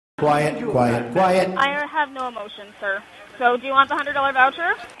Quiet, quiet, quiet. I have no emotion, sir. So do you want the $100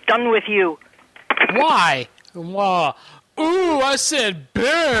 voucher? Done with you. Why? Well, ooh, I said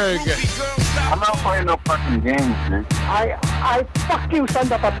big. I'm not playing no fucking games, man. I fuck you,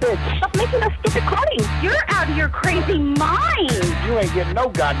 son of a bitch. Stop making those stupid claims. You're out of your crazy mind. You ain't getting no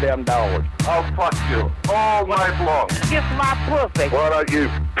goddamn dollars. I'll fuck you all night long. Kiss my pussy. Why don't you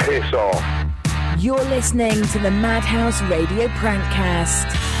piss off? You're listening to the Madhouse Radio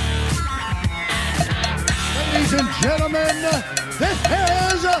Prankcast. Ladies and gentlemen, this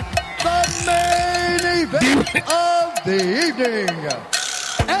is the main event of the evening.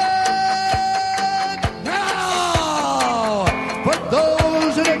 And now, for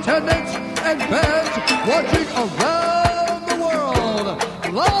those in attendance and fans watching around the world,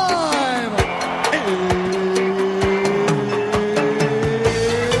 live,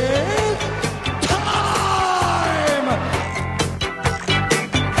 it's time!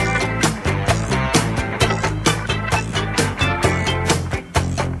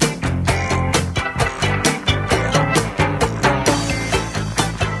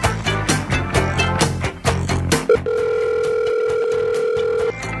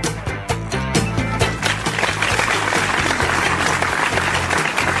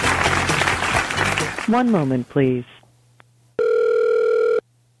 One moment, please.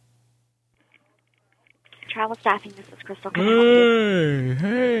 Travel staffing, this is Crystal. Can I help you?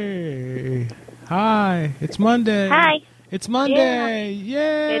 Hey. Hi. It's Monday. Hi. It's Monday.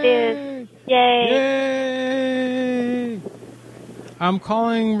 Yay. It is. Yay. Yay. I'm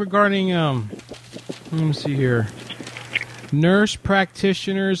calling regarding, let me see here. Nurse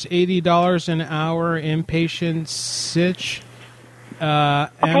practitioners, $80 an hour, inpatient SITch,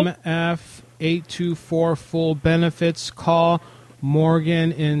 MF 824 full benefits. Call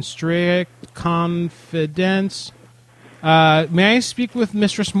Morgan in strict confidence. May I speak with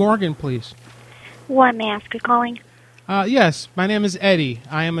Mistress Morgan, please? What, may I ask who's calling? Yes, my name is Eddie.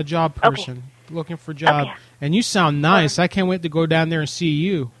 I am a job person looking for a job. Okay. And you sound nice. I can't wait to go down there and see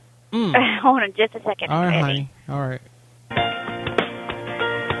you. Hold on just a second. All right, Eddie. honey. All right.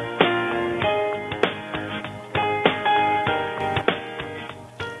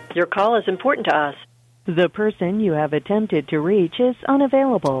 Your call is important to us. The person you have attempted to reach is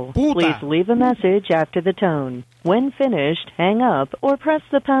unavailable. Puta. Please leave a message after the tone. When finished, hang up or press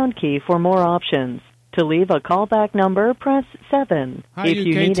the pound key for more options. To leave a callback number, press 7. Hi, if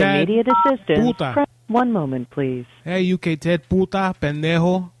you UK need Ted. immediate assistance, Puta. press 1 moment, please. Hey, UK Ted, puta,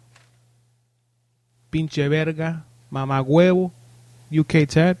 pendejo, pinche verga, mamagüevo, UK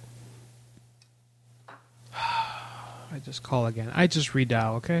Ted. I just call again. I just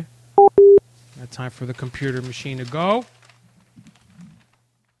redial, okay? Got time for the computer machine to go.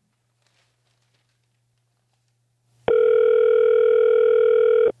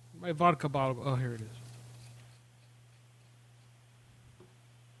 My vodka bottle. Oh, here it is.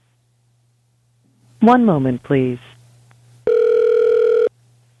 One moment, please.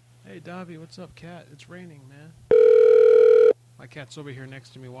 Hey, Davi, what's up, cat? It's raining, man. My cat's over here next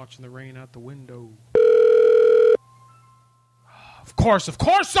to me watching the rain out the window. Of course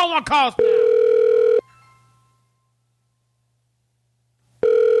someone calls now!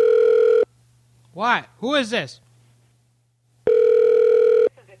 What? Who is this? This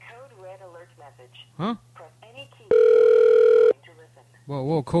is a code red alert message. Huh? Press any key to listen.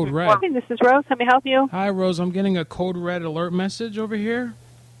 Whoa, code red. This is Rose. Let me help you. Hi, Rose. I'm getting a code red alert message over here.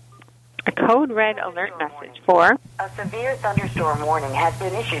 A code red alert message for? A severe thunderstorm warning has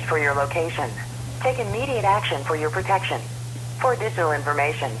been issued for your location. Take immediate action for your protection. For additional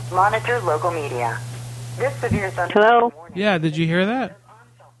information, monitor local media. This severe thunderstorm warning... Yeah, did you hear that?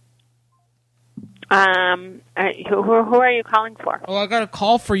 Who are you calling for? Oh, I got a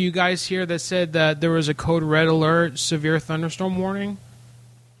call for you guys here that said that there was a code red alert, severe thunderstorm warning.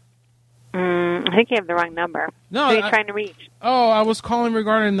 I think you have the wrong number. No, Who are you trying to reach? Oh, I was calling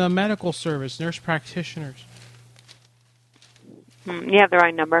regarding the medical service, nurse practitioners. You have the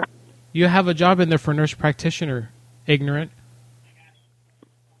wrong number. You have a job in there for nurse practitioner, ignorant.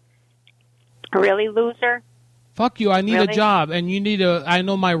 Really, loser? Fuck you, I need a job, and you need to, I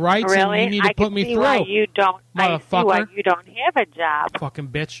know my rights, Really? and you need to put me through. Why you don't, I see why Motherfucker. you don't have a job, Fucking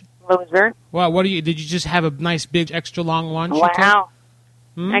bitch. loser. Well, what do you, did you just have a nice, big, extra long lunch? you took? Wow.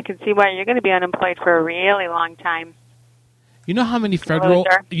 I can see why you're going to be unemployed for a really long time. You know how many federal,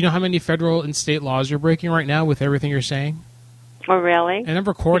 Loser. you know how many federal and state laws you're breaking right now with everything you're saying? Oh, really? And I'm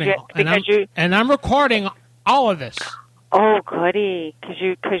recording, Because I'm recording all of this. Oh, goody!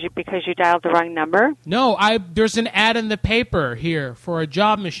 Because you dialed the wrong number. No, there's an ad in the paper here for a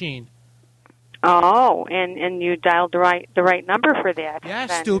job machine. Oh, and you dialed the right number for that. Yeah,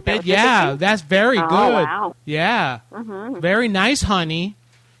 then. stupid. Yeah, that's very good. Wow. Yeah. Mm-hmm. Very nice, honey.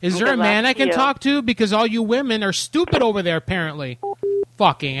 Is there a man I can talk to? Because all you women are stupid over there, apparently.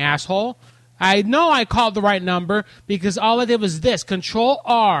 Fucking asshole. I know I called the right number because all I did was this. Control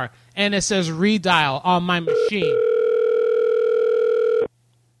R. And it says redial on my machine.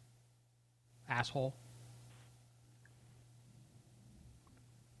 Asshole.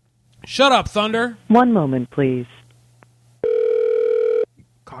 Shut up, Thunder. One moment, please.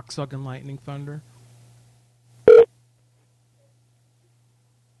 Cocksucking lightning thunder.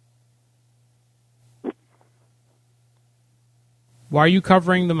 Why are you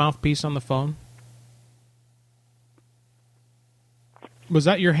covering the mouthpiece on the phone? Was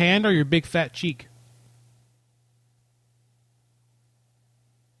that your hand or your big fat cheek?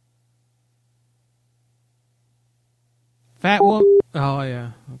 Fat woman? Oh,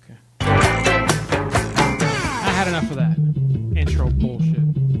 yeah. Okay. I had enough of that. Intro bullshit.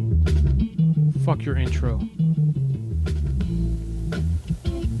 Fuck your intro.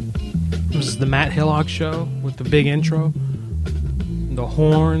 This is the Matt Hillock show with the big intro. The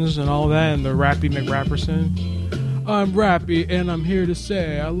horns and all that, and the Rappy McRapperson. I'm Rappy, and I'm here to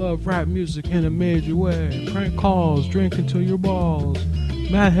say I love rap music in a major way. Prank calls, drink until your balls.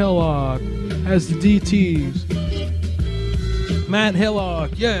 Matt Hillock has the DTs. Matt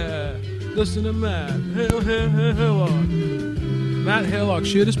Hillock, yeah. Listen to Matt Hillock. Matt Hillock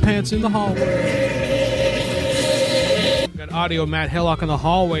shit his pants in the hallway. Got audio of Matt Hillock in the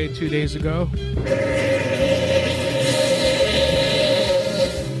hallway 2 days ago.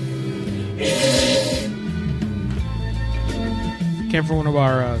 Came from one of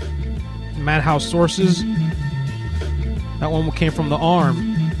our Madhouse sources. That one came from the Arm.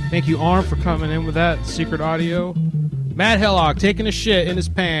 Thank you, Arm, for coming in with that secret audio. Matt Hillock taking a shit in his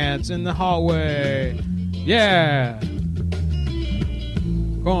pants in the hallway. Yeah.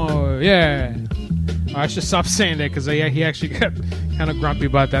 Oh, yeah. I should stop saying that because he actually got kind of grumpy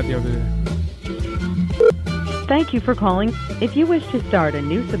about that the other day. Thank you for calling. If you wish to start a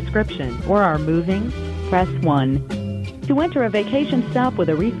new subscription or are moving, press 1. To enter a vacation stop with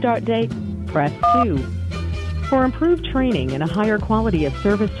a restart date, press 2. For improved training and a higher quality of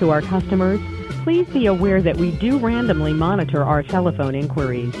service to our customers, please be aware that we do randomly monitor our telephone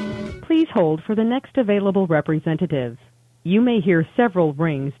inquiries. Please hold for the next available representative. You may hear several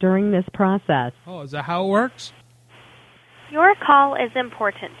rings during this process. Oh, is that how it works? Your call is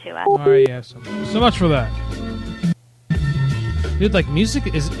important to us. All right, yeah. So much for that. Dude, like music,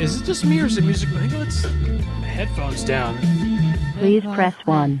 is it just me or is it music? I think let's headphones down. Please press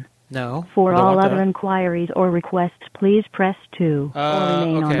 1. No. For all other inquiries or requests, please press 2 or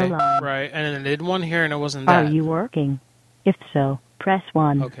remain on the line. Right, and then I did one here and it wasn't that. Are you working? If so, press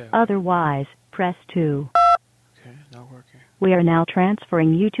 1. Okay. Otherwise, press 2. Okay, not working. We are now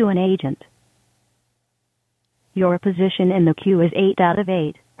transferring you to an agent. Your position in the queue is 8 out of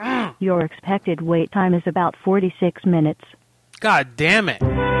 8. Your expected wait time is about 46 minutes. God damn it.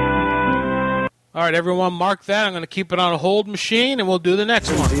 All right, everyone, mark that. I'm going to keep it on a hold machine, and we'll do the next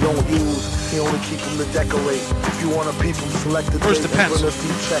one. They don't use, they only keep them to decorate. If you want to peep them, select the Where's the pencil?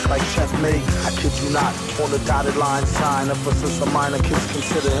 Check like Chef May. I kid you not, on the dotted line sign. Emphasis of minor kids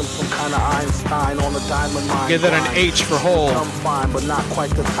consider him some kind of Einstein on the diamond line. Give that an H for hold. I'm fine, but not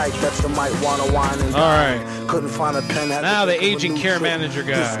quite the type that you might want to whine and all right. Couldn't find a pen. Now the agent care manager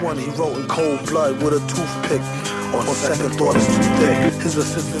guy. This one he wrote in cold blood with a toothpick. On second thought, it's too thick. His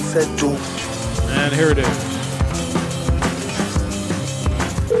assistant said, "Dude." And here it is.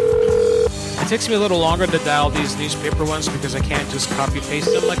 It takes me a little longer to dial these newspaper ones because I can't just copy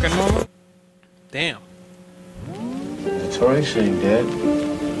paste them like I normally. Damn. Notorious ain't dead.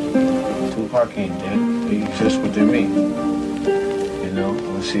 Tupac ain't dead. They exist what they mean. You know,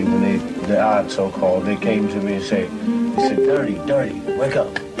 let's see, when the odd so-called, they came to me and said, Dirty, wake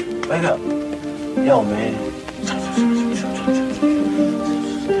up. Yo, man.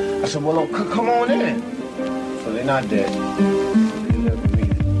 I said, well, look, come on in. So they're not dead. They live and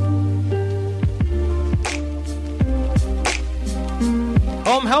breathe.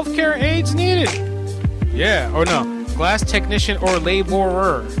 Home healthcare aides needed. Yeah, or no. Glass technician or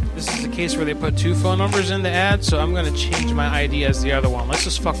laborer. This is the case where they put 2 phone numbers in the ad, so I'm going to change my ID as the other one. Let's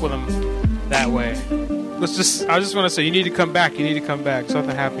just fuck with them that way. I just want to say, you need to come back.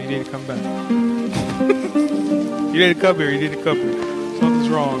 Something happened. You need to come back. You need to come here. Something's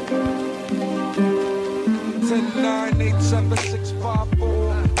wrong. 10-9-8-7-6-5-4.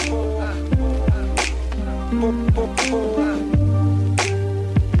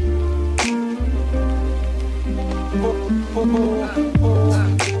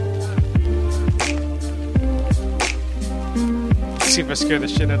 See if I scare the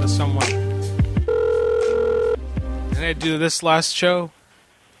shit out of someone. Didn't I do this last show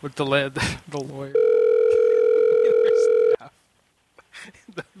with the lawyer? The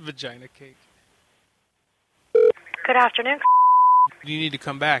vagina cake. Good afternoon. You need to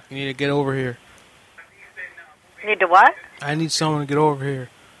come back. You need to get over here. Need to what? I need someone to get over here.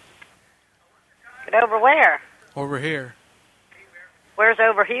 Get over where? Over here. Where's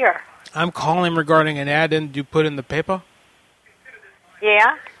over here? I'm calling regarding an ad you put in the paper.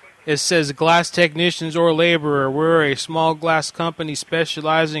 Yeah? It says glass technicians or laborer. We're a small glass company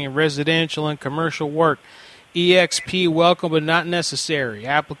specializing in residential and commercial work. EXP welcome but not necessary.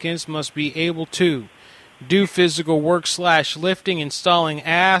 Applicants must be able to do physical work / lifting, installing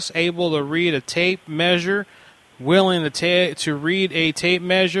ass, able to read a tape measure, willing to read a tape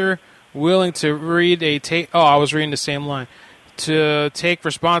measure, willing to read a tape... Oh, I was reading the same line. To take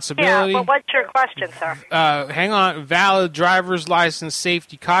responsibility. Yeah, but what's your question, sir? Hang on. Valid driver's license,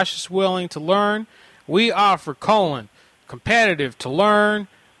 safety, cautious, willing to learn. We offer, competitive to learn.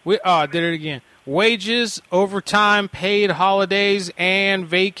 Did it again. Wages, overtime, paid holidays, and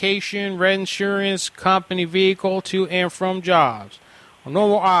vacation, rent insurance, company vehicle to and from jobs.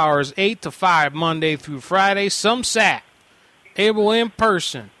 Normal hours, 8 to 5, Monday through Friday, some Sat. Able in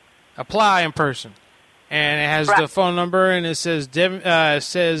person. Apply in person. And it has the phone number, and it says,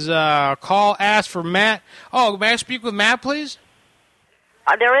 call, ask for Matt. Oh, may I speak with Matt, please?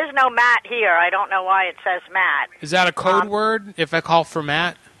 There is no Matt here. I don't know why it says Matt. Is that a code word, if I call for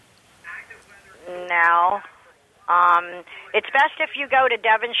Matt? No. It's best if you go to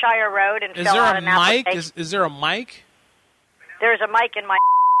Devonshire Road and fill out an application. Is there a mic? There's a mic in my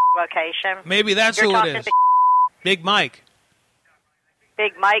location. Maybe that's who it is. Big Mike.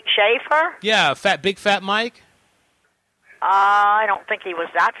 Big Mike Schaefer? Yeah, big fat Mike. I don't think he was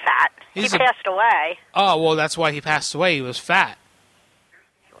that fat. He passed away. Oh, well, that's why he passed away. He was fat.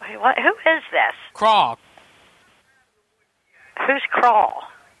 Wait, what? Who is this? Crawl. Who's Crawl?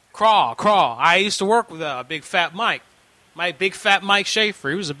 Crawl. I used to work with Big Fat Mike. Big Fat Mike Schaefer.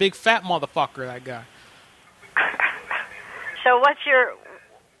 He was a big fat motherfucker, that guy. So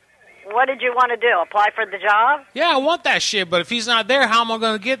what did you want to do? Apply for the job? Yeah, I want that shit, but if he's not there, how am I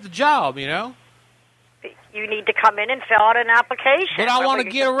going to get the job, you know? You need to come in and fill out an application. But I want to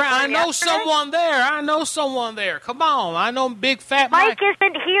get around. I know someone there. Come on. I know Big Fat Mike. Mike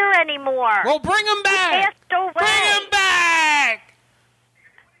isn't here anymore. Well, bring him back. He passed away. Bring him back.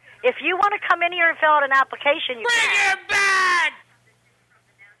 If you want to come in here and fill out an application, you can. Bring him back.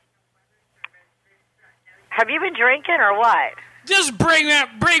 Have you been drinking or what? Just bring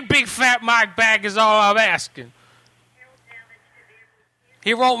Big Fat Mike back is all I'm asking.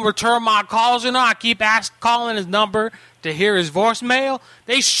 He won't return my calls, you know. I keep calling his number to hear his voicemail.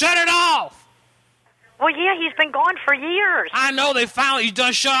 They shut it off. Well, yeah, he's been gone for years. I know, he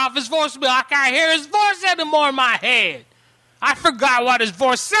done shut off his voicemail. I can't hear his voice anymore in my head. I forgot what his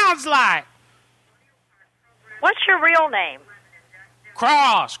voice sounds like. What's your real name?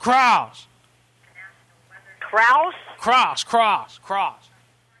 Cross. Kraus? Cross.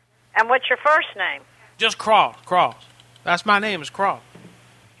 And what's your first name? Just Cross. That's my name, is Cross.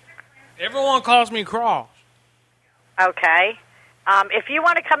 Everyone calls me Cross. Okay. If you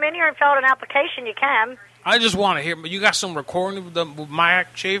want to come in here and fill out an application, you can. I just want to hear, but you got some recording with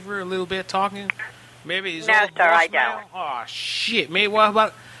Mike Schaefer a little bit talking? Maybe his no, old sir, I don't. Oh, shit. Maybe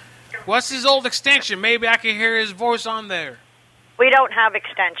what's his old extension? Maybe I can hear his voice on there. We don't have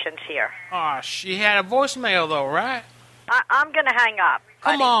extensions here. Oh, she had a voicemail, though, right? I'm going to hang up.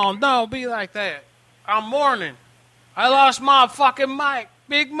 Come on, don't be like that. I'm mourning. I lost my fucking mic.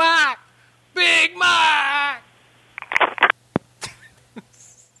 Big Mike.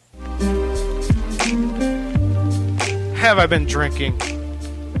 Have I been drinking?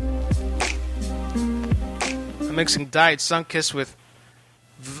 I'm mixing Diet Sunkist with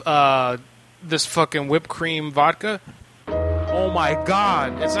this fucking whipped cream vodka. Oh my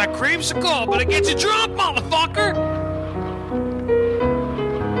god, it's like creamsicle, but it gets you drunk, motherfucker!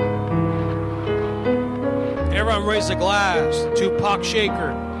 Everyone raise a glass. Tupac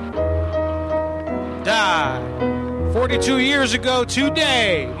Shaker died 42 years ago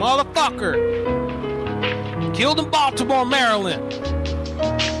today, motherfucker. Killed in Baltimore, Maryland.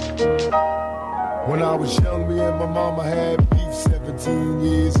 When I was young, me and my mama had beef. 17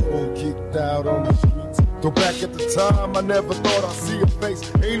 years old, kicked out on the streets. Though back at the time, I never thought I'd see a face.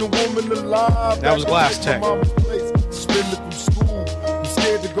 Ain't a woman alive. That was Glass Tech. Suspended from school. I'm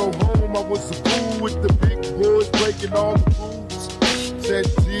scared to go home. I was a fool with the big boys breaking all the rules. Shed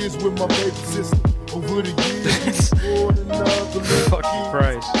tears with my baby sister. Over the years, fucking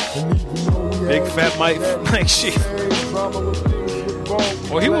Christ. Big Fat Mike Schaefer.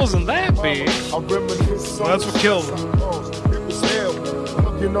 ball. Well, he wasn't that big. I reminisce Well, that's what killed him. It was hell.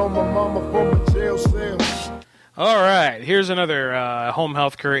 Looking on my mama from a jail cell. All right, here's another home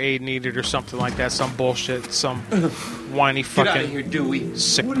health care aid needed or something like that. Some bullshit, some whiny fucking Get out of here, Dewey.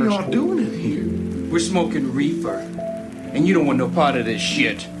 sick What are person. y'all doing in here? We're smoking reefer. And you don't want no part of this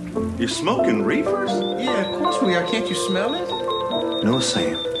shit. You're smoking reefers? Yeah, of course we are. Can't you smell it? No,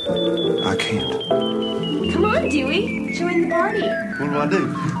 Sam. I can't. Come on, Dewey. Join the party. What do?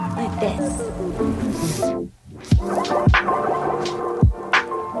 Like this.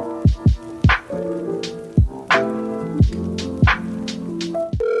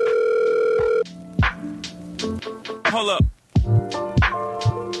 Hold up.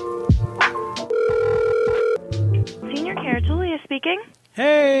 Senior Care, Julia speaking.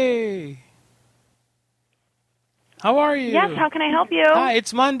 Hey. How are you? Yes, how can I help you? Hi,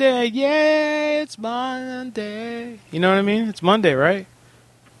 it's Monday. Yay, it's Monday. You know what I mean? It's Monday, right?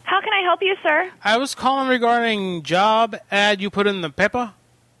 How can I help you, sir? I was calling regarding job ad you put in the paper.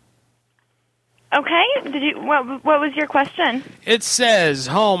 Okay. Did you? What was your question? It says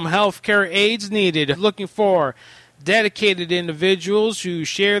home health care aides needed. Looking for dedicated individuals who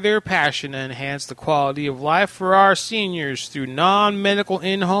share their passion to enhance the quality of life for our seniors through non-medical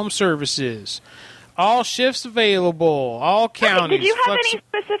in-home services. All shifts available. All counties. Did you have any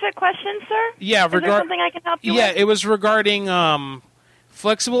specific questions, sir? Yeah, Is there something I can help you Yeah, with? it was regarding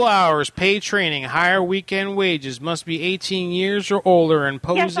flexible hours, paid training, higher weekend wages, must be 18 years or older, and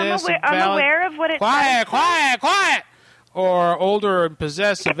possess Yes, a I'm valid... aware of what it Quiet, says. quiet! Or older and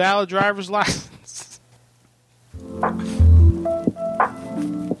possess a valid driver's license.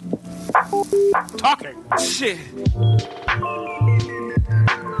 Talking. Shit.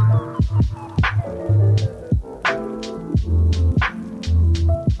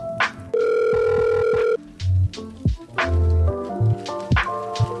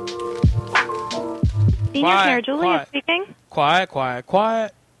 Senior Care, Julia speaking. Quiet.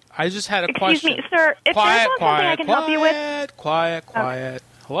 I just had a Excuse question. me, sir. If Quiet, there's not something I can help you with. Quiet.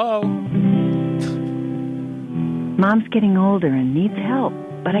 Hello? Mom's getting older and needs help,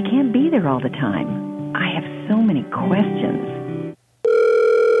 but I can't be there all the time. I have so many questions.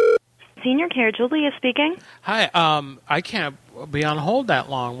 Senior Care, Julia speaking. Hi, I can't be on hold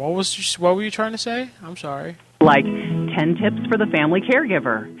that long. What were you trying to say? I'm sorry. Like 10 tips for the family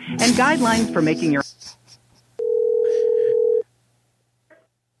caregiver and guidelines for making your...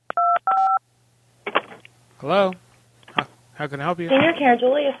 Hello? How can I help you? Senior Care,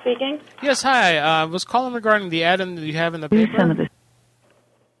 Julia speaking. Yes, hi. I was calling regarding the ad that you have in the Do paper. some of this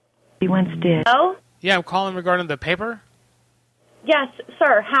he once did. Oh? Yeah, I'm calling regarding the paper. Yes,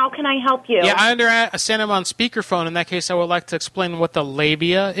 sir. How can I help you? Yeah, I understand I'm on speakerphone. In that case, I would like to explain what the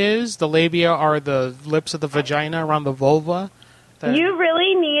labia is. The labia are the lips of the vagina around the vulva. You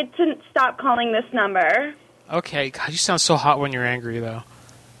really need to stop calling this number. Okay, God, you sound so hot when you're angry, though.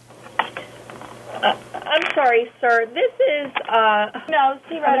 I'm sorry, sir. This is, no,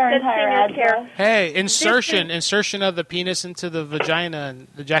 see right our entire Senior Care. Hey, insertion of the penis into the vagina and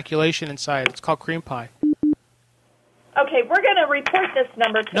ejaculation inside. It's called cream pie. Okay, we're going to report this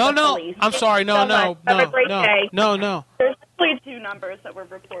number to the police. I'm sorry. No. Have a great day. No. There's actually 2 numbers that we're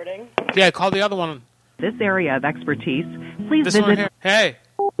reporting. Yeah, call the other one. This area of expertise, please This visit... one here. Hey.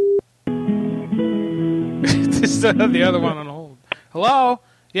 Still have the other one on hold. Hello?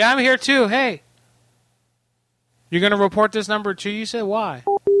 Yeah, I'm here too. Hey. You're going to report this number too? You said why?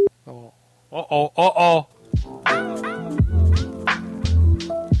 Oh. Uh-oh.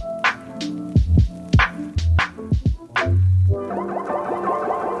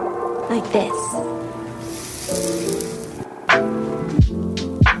 Like this.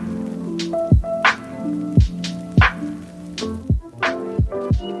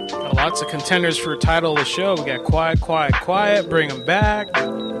 Got lots of contenders for title of the show. We got Quiet, Bring Them Back.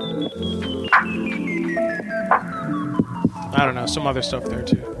 I don't know, some other stuff there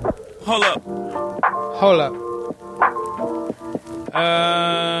too. Hold up.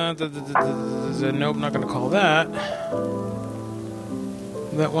 Nope, not gonna call that.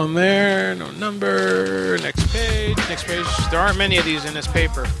 That one there, no number. Next page. There aren't many of these in this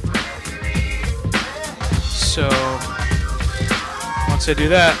paper. So, once I do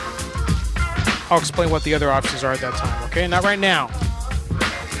that, I'll explain what the other options are at that time, okay? Not right now.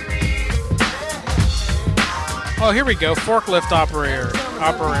 Oh, here we go. Forklift operator.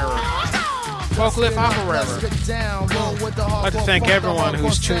 Forklift operator. I'd like to thank everyone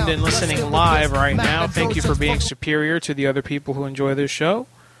who's tuned in listening live right now. Thank you for being superior to the other people who enjoy this show.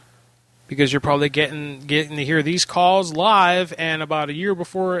 because you're probably getting to hear these calls live and about a year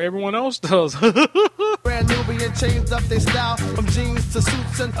before everyone else does. How's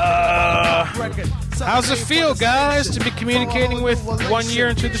it feel, guys, to be communicating with 1 year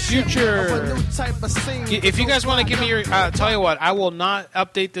into the future? If you guys want to give me your... tell you what, I will not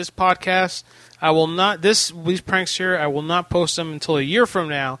update this podcast. I will not... These pranks here, I will not post them until a year from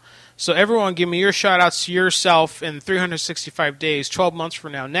now. So everyone, give me your shout-outs to yourself in 365 days, 12 months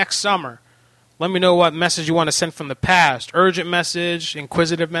from now, next summer. Let me know what message you want to send from the past. Urgent message,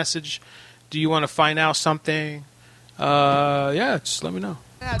 inquisitive message. Do you want to find out something? Yeah, just let me know.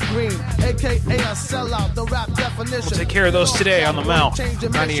 We'll take care of those today on the Mouth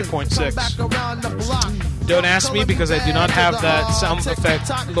 98.6. Don't ask me because I do not have that sound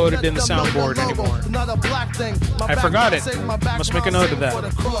effect loaded in the soundboard anymore. I forgot it. Must make a note of that.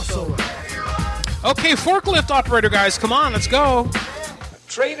 Okay, forklift operator guys, come on, let's go.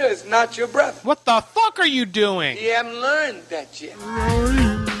 Traitor is not your brother. What the fuck are you doing? You haven't learned that yet.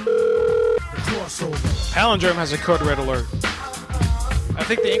 Palindrome has a code red alert. I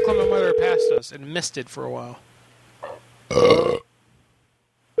think the inclement weather passed us and missed it for a while.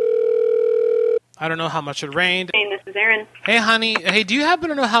 I don't know how much it rained. Hey, this is Erin. Hey, honey. Hey, do you happen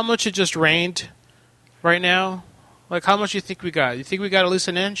to know how much it just rained right now? Like, how much you think we got? You think we got at least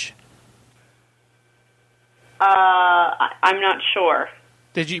an inch? I'm not sure.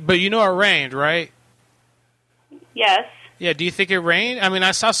 But you know it rained, right? Yes. Yeah, do you think it rained? I mean,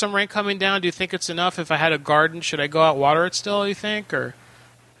 I saw some rain coming down. Do you think it's enough? If I had a garden, should I go out and water it still, you think? Or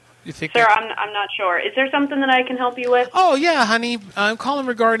you think? Sir, I'm not sure. Is there something that I can help you with? Oh, yeah, honey. I'm calling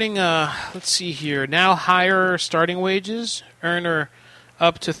regarding, let's see here. Now higher starting wages. Earner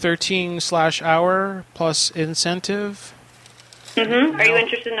up to 13/hour plus incentive. Mm-hmm. Are you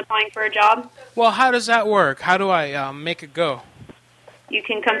interested in applying for a job? Well, how does that work? How do I make it go? You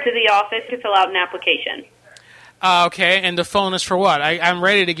can come to the office to fill out an application. Okay, and the phone is for what? I'm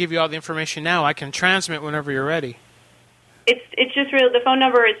ready to give you all the information now. I can transmit whenever you're ready. It's just real. The phone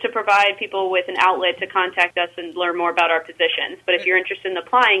number is to provide people with an outlet to contact us and learn more about our positions. But if you're interested in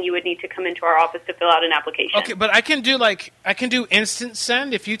applying, you would need to come into our office to fill out an application. Okay, but I can do instant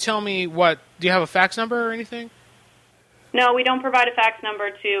send if you tell me what. Do you have a fax number or anything? No, we don't provide a fax number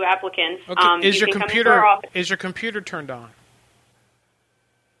to applicants. Okay. Is your computer turned on?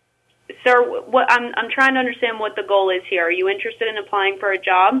 Sir, I'm trying to understand what the goal is here. Are you interested in applying for a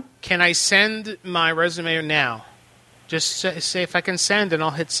job? Can I send my resume now? Just say if I can send, and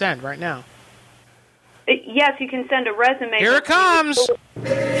I'll hit send right now. Yes, you can send a resume. Here it comes.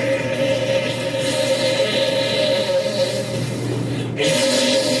 There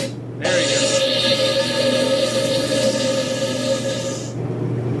you go.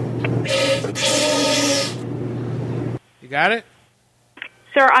 You got it?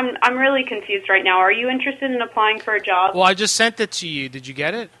 Sir, I'm really confused right now. Are you interested in applying for a job? Well, I just sent it to you. Did you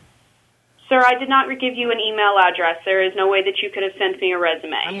get it? Sir, I did not give you an email address. There is no way that you could have sent me a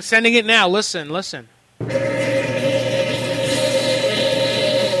resume. I'm sending it now. Listen.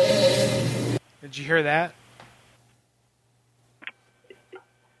 Did you hear that?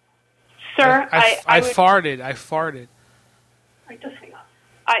 Sir, I farted. Just hang on.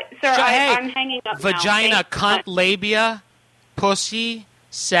 I'm hanging up now. Vagina, cunt, labia, pussy,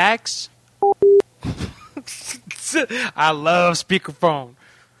 sex. I love speakerphone.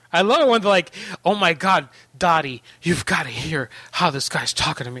 I love it when they're like, oh my God, Dottie, you've got to hear how this guy's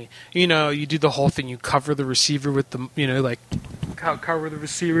talking to me. You know, you do the whole thing. You cover the receiver with the, cover the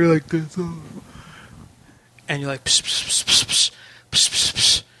receiver like this. And you're like, psh, psh, psh, psh, psh, psh, psh,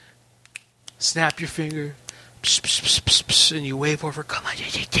 psh. Snap your finger, psh, psh, psh, psh, psh, and you wave over, come on. You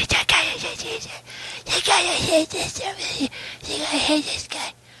gotta hit this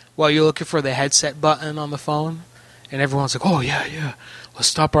guy. While you're looking for the headset button on the phone, and everyone's like, oh, yeah. Let's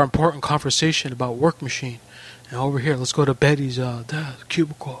stop our important conversation about work machine. And over here, let's go to Betty's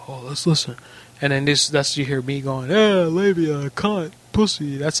cubicle. Oh, let's listen. And then that's you hear me going, labia, cunt,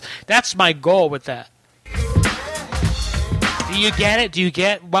 pussy. That's my goal with that. Do you get it? Do you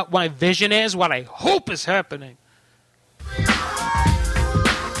get what my vision is? What I hope is happening?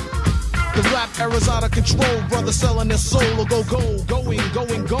 The rap era's out of control, brother selling his soul or going,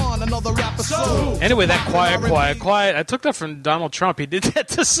 gone, another rapper soul. Anyway, that quiet. I took that from Donald Trump. He did that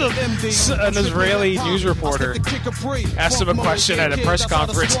to an Israeli news reporter. Asked him a question at a press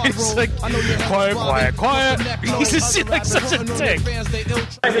conference. He's like, quiet. He just seemed like such a dick.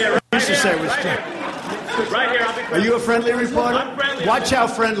 Used to say was dick. Right here, are you a friendly reporter? I'm friendly. Watch how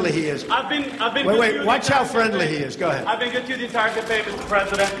friendly he is. I've been Wait, watch how friendly he is. Go ahead. I've been good to the entire campaign, Mr.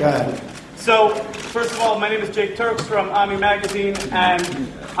 President. Go ahead. So, first of all, my name is Jake Turks from Ami Magazine, and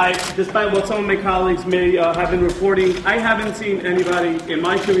despite what some of my colleagues may have been reporting, I haven't seen anybody in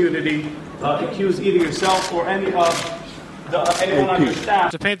my community accuse either yourself or anyone on your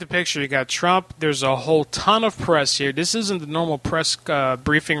staff. To paint the picture, you got Trump. There's a whole ton of press here. This isn't the normal press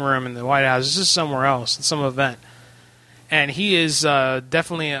briefing room in the White House. This is somewhere else, at some event. And he is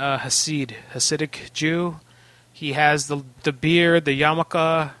definitely a Hasidic Jew. He has the beard, the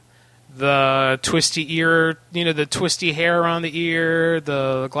yarmulke, the twisty ear, the twisty hair around the ear,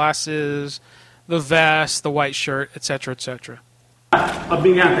 the glasses, the vest, the white shirt, etc., etc. Of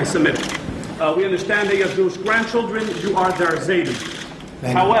being anti-Semitic. We understand that you have Jewish grandchildren. You are their Zaydim.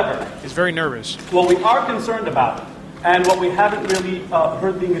 However, he's very nervous. What we are concerned about, and what we haven't really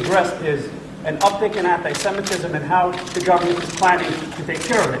heard being addressed, is an uptick in anti-Semitism and how the government is planning to take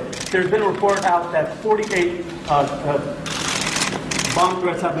care of it. There's been a report out that 48 bomb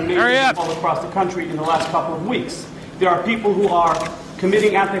threats have been made all across the country in the last couple of weeks. There are people who are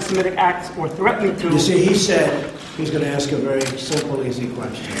committing anti-Semitic acts or threatening to. You see, he said he's going to ask a very simple, easy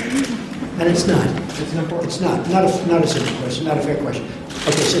question. And it's not. It's not. It's not a simple question, not a fair question.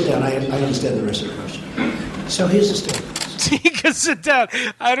 Okay, sit down. I understand the rest of the question. So here's the story. You can sit down.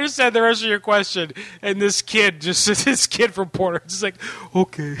 I understand the rest of your question. And this kid from Porter, just like,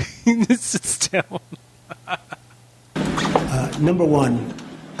 okay, sits down. Number one,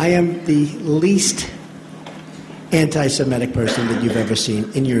 I am the least anti-Semitic person that you've ever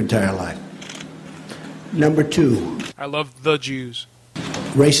seen in your entire life. Number two, I love the Jews.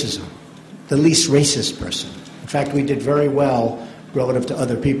 Racism. The least racist person. In fact, we did very well relative to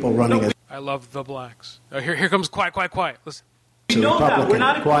other people running. I love the blacks. Here comes quiet. Listen. So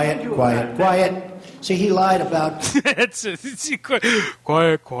Republican. Quiet. See, he lied about.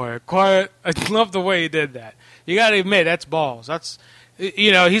 Quiet. I love the way he did that. You got to admit, that's balls. That's,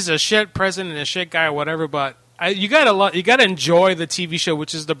 he's a shit president and a shit guy or whatever. But you got to enjoy the TV show,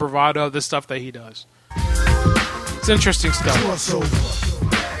 which is the bravado of the stuff that he does. It's interesting stuff.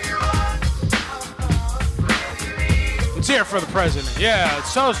 Let's hear it for the president. Yeah,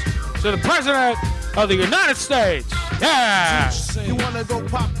 so the president of the United States. Yeah!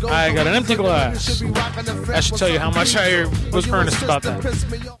 I got an empty glass. I should tell you how much I was earnest about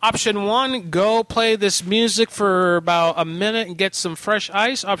that. Option 1, go play this music for about a minute and get some fresh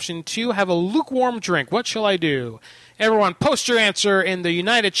ice. Option 2, have a lukewarm drink. What shall I do? Everyone, post your answer in the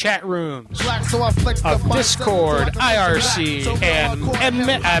United chat rooms of Discord, IRC, and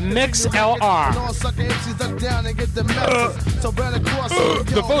MixLR.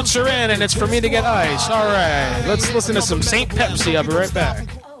 The votes are in, and it's for me to get ice. All right, let's listen to some St. Pepsi. I'll be right back.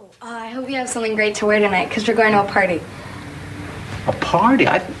 I hope you have something great to wear tonight, because we're going to a party. A party?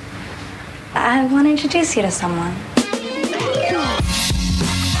 I want to introduce you to someone.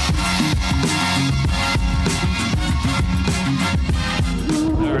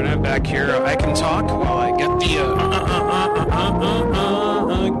 I'm back here. I can talk while I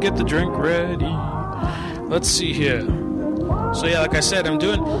get the drink ready. Let's see here. So yeah, like I said, I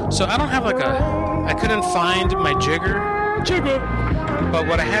don't have I couldn't find my jigger. But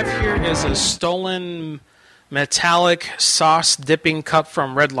what I have here is a stolen metallic sauce dipping cup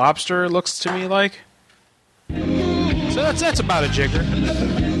from Red Lobster, it looks to me like. So that's about a jigger.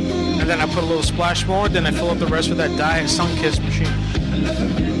 And then I put a little splash more, then I fill up the rest with that Diet Sunkist machine.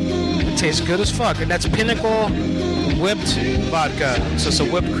 It tastes good as fuck, and that's Pinnacle whipped vodka. So it's a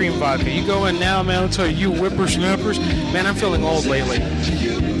whipped cream vodka. You go in now, man, I'll tell you whippersnappers. Man, I'm feeling old lately.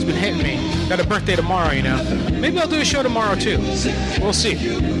 It's been hitting me. Got a birthday tomorrow, Maybe I'll do a show tomorrow, too. We'll see.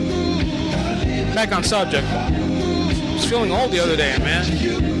 Back on subject. I was feeling old the other day, man.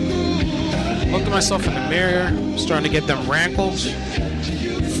 Looked at myself in the mirror, starting to get them rankles.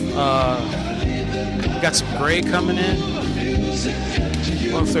 Got some gray coming in.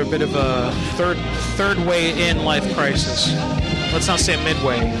 Going through a bit of a third way in life crisis. Let's not say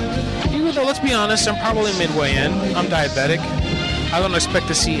midway. Even though, let's be honest, I'm probably midway in. I'm diabetic. I don't expect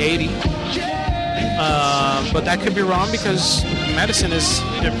to see 80. But that could be wrong because medicine is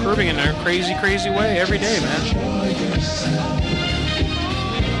improving in a crazy, crazy way every day, man.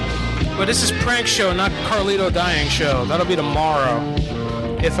 But this is prank show, not Carlito dying show. That'll be tomorrow.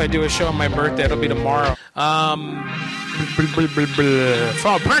 If I do a show on my birthday, it'll be tomorrow.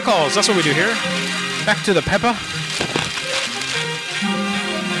 Follow prank calls. That's what we do here. Back to the pepper.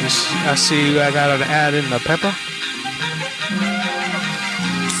 I see I got to add in the pepper.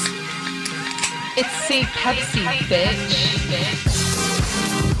 It's St. Pepsi, bitch.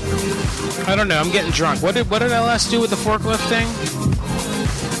 I don't know. I'm getting drunk. What did I last do with the forklift thing?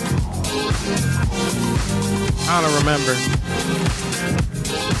 I don't remember.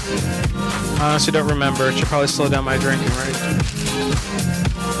 I honestly don't remember. It should probably slow down my drinking, right?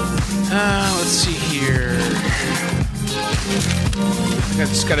 Let's see here. I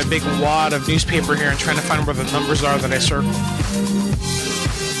just got a big wad of newspaper here and trying to find where the numbers are that I circled.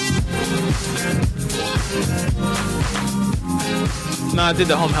 No, I did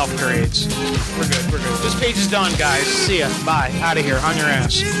the home health care aids. We're good, we're good. This page is done, guys. See ya. Bye. Out of here. On your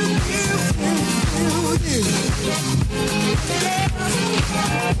ass.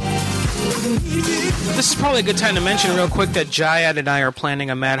 This is probably a good time to mention real quick that Jayad and I are planning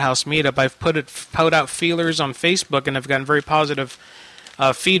a Madhouse meetup. I've put out feelers on Facebook and I've gotten very positive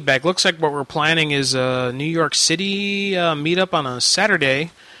feedback. Looks like what we're planning is a New York City meetup on a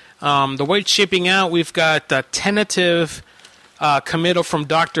Saturday. The way it's shaping out, we've got a tentative committal from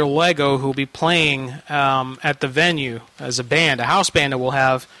Dr. Lego, who will be playing at the venue as a band, a house band that we'll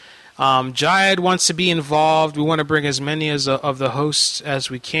have. Jayad wants to be involved. We want to bring as many of the hosts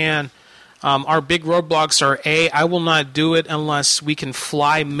as we can. Our big roadblocks are, I will not do it unless we can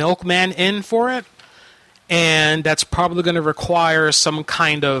fly Milkman in for it. And that's probably going to require some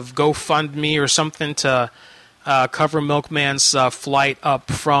kind of GoFundMe or something to cover Milkman's flight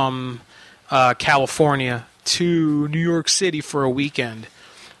up from California to New York City for a weekend.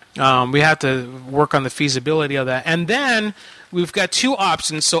 We have to work on the feasibility of that. And then we've got two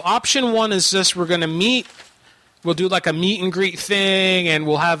options. So option one is just we're going to meet. We'll do like a meet and greet thing, and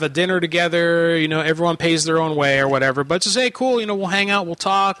we'll have a dinner together. You know, everyone pays their own way or whatever. But just, hey, cool, you know, we'll hang out, we'll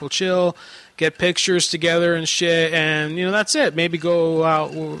talk, we'll chill, get pictures together and shit, and, you know, that's it. Maybe go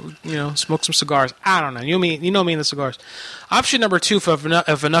out, you know, smoke some cigars. I don't know. You know me and the cigars. Option number two,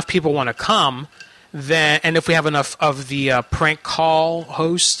 if enough people want to come, then, and if we have enough of the prank call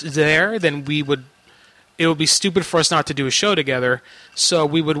hosts there, then it would be stupid for us not to do a show together. So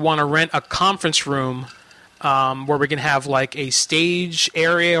we would want to rent a conference room where we can have like a stage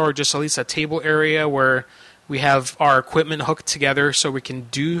area or just at least a table area where we have our equipment hooked together so we can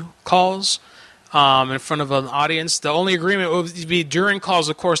do calls in front of an audience. The only agreement would be during calls,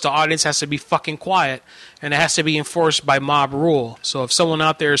 of course, the audience has to be fucking quiet, and it has to be enforced by mob rule. So if someone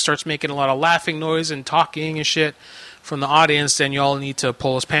out there starts making a lot of laughing noise and talking and shit from the audience, then you all need to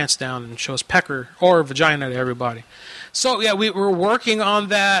pull his pants down and show his pecker or vagina to everybody. So yeah, we're working on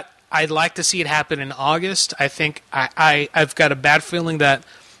that. I'd like to see it happen in August. I think I've got a bad feeling that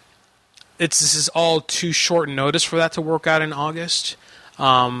this is all too short notice for that to work out in August.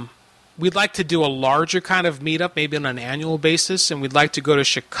 We'd like to do a larger kind of meetup, maybe on an annual basis, and we'd like to go to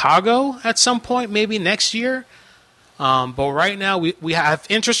Chicago at some point, maybe next year. But right now, we have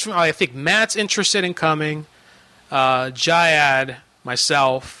interest from, I think Matt's interested in coming. Jayad,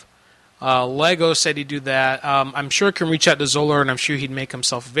 myself, Lego said he'd do that. I'm sure I can reach out to Zoller, and I'm sure he'd make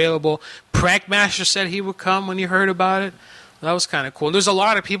himself available. Prankmaster said he would come when he heard about it. That was kind of cool. And there's a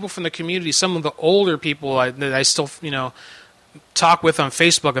lot of people from the community, some of the older people that I still, you know, talk with on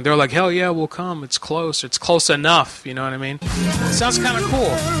Facebook, and they're like, hell yeah, we'll come. It's close. It's close enough. You know what I mean? It sounds kind of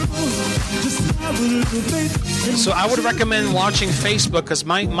cool. So I would recommend watching Facebook, because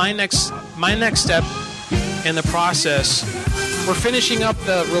my next step in the process, we're finishing up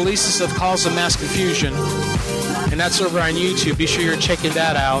the releases of Calls of Mass Confusion, and that's over on YouTube. Be sure you're checking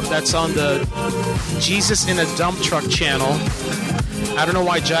that out. That's on the Jesus in a Dump Truck channel. I don't know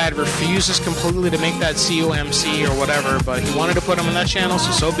why Jayad refuses completely to make that COMC or whatever, but he wanted to put him on that channel,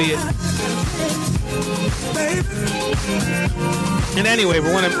 so be it. And anyway,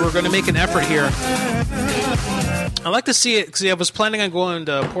 we're going to make an effort here. I'd like to see it, because I was planning on going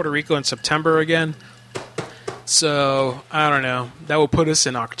to Puerto Rico in September again. So, I don't know. That will put us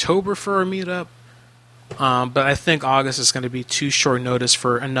in October for a meetup. But I think August is going to be too short notice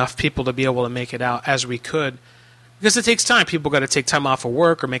for enough people to be able to make it out as we could. Because it takes time. People got to take time off of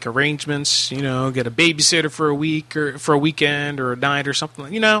work or make arrangements, you know, get a babysitter for a week or for a weekend or a night or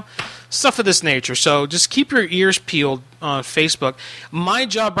something, you know, stuff of this nature. So just keep your ears peeled on Facebook. My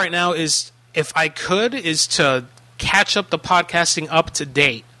job right now is, if I could, is to catch up the podcasting up to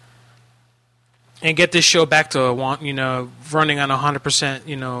date and get this show back to, you know, running on 100%,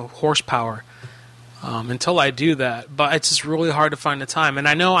 you know, horsepower. Until I do that, but it's just really hard to find the time. And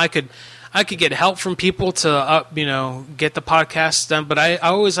I know I could get help from people to you know, get the podcast done, but I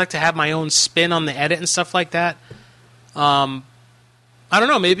always like to have my own spin on the edit and stuff like that. I don't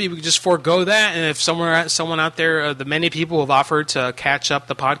know, maybe we could just forego that, and if someone out there, the many people who have offered to catch up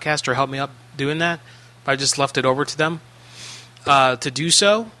the podcast or help me up doing that, if I just left it over to them to do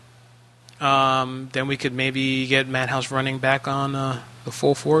so, then we could maybe get Madhouse running back on the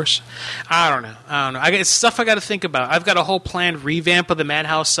full force. I don't know. It's stuff I got to think about. I've got a whole planned revamp of the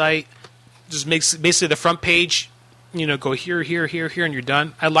Madhouse site. Just makes basically the front page go here, here, here, here, and you're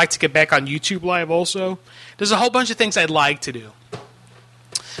done. I'd like to get back on YouTube Live also. There's a whole bunch of things I'd like to do.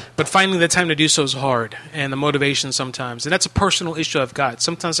 But finding the time to do so is hard, and the motivation sometimes. And that's a personal issue I've got.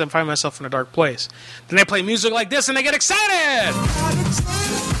 Sometimes I find myself in a dark place. Then I play music like this, and I get excited!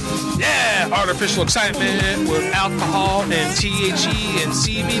 Yeah! Artificial excitement with alcohol and THC and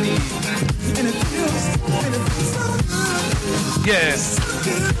CBD. Yeah.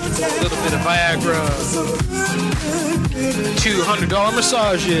 A little bit of Viagra. $200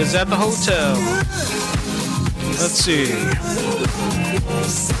 massages at the hotel. Let's see.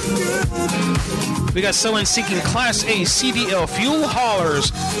 We got someone seeking Class A CDL fuel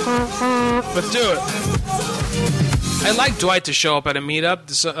haulers. Let's do it. I'd like Dwight to show up at a meetup.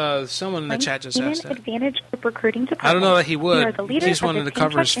 Someone in the chat just asked that. Advantage Group Recruiting Department. I don't know that he would. We are the leaders He's wanted to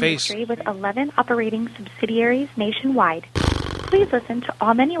cover his face. With 11 operating subsidiaries nationwide. Please listen to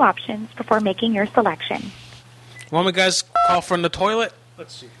all menu options before making your selection. Want me guys call from the toilet?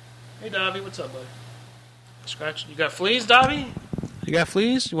 Let's see. Hey, Davi, what's up, buddy? Scratch. You got fleas, Davi? You got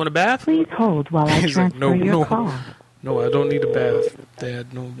fleas? You want a bath? Please hold while I transfer your call. No, I don't need a bath,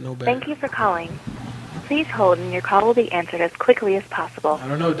 Dad. No bath. Thank you for calling. Please hold, and your call will be answered as quickly as possible. I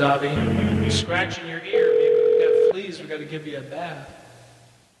don't know, Davi. You're scratching your ear. Maybe we got fleas. We got to give you a bath.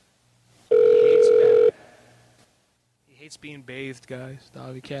 He hates bath. He hates being bathed, guys.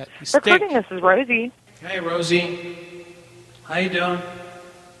 Davi cat. Recording, this is Rosie. Hey, Rosie. How you doing?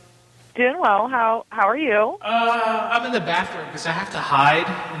 Doing well. How are you? I'm in the bathroom because I have to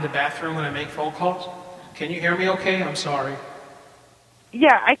hide in the bathroom when I make phone calls. Can you hear me okay? I'm sorry.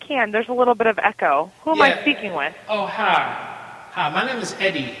 Yeah, I can. There's a little bit of echo. Who am I speaking with? Oh, hi. Hi, my name is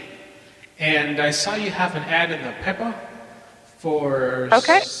Eddie. And I saw you have an ad in the paper for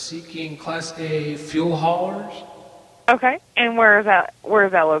seeking Class A fuel haulers. Okay. And where is that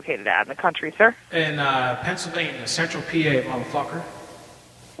located at in the country, sir? In Pennsylvania, Central PA, motherfucker.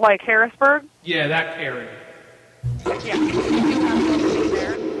 Like Harrisburg? Yeah, that area. Yeah. You have something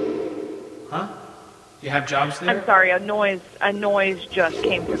there? Huh? You have jobs there? I'm sorry, a noise just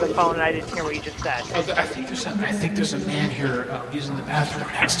came through the phone and I didn't hear what you just said. Oh, I think there's a man here using the bathroom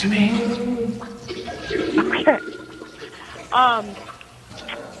next to me. Okay.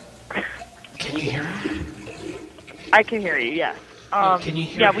 Can you hear him? I can hear you, yes. Can you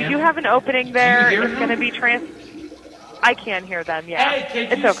hear him? Yeah, we do have an opening there. Can you hear it's going to be I can hear them, yeah. Hey,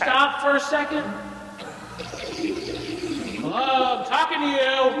 can you stop for a second? Hello, I'm talking to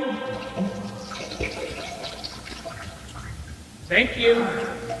you. Thank you.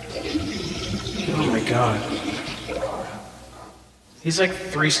 Oh my God. He's like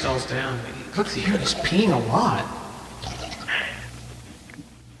 3 stalls down. Look here, he's peeing a lot.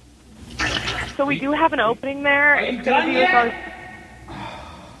 So we do have an opening there. Are you done yet?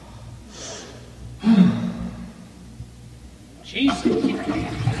 Jesus.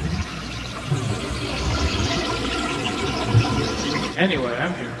 Anyway,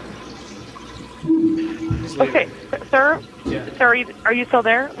 I'm here. Okay, sir? Yeah. Sir, are you still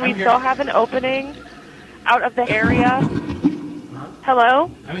there? We still have an opening out of the area.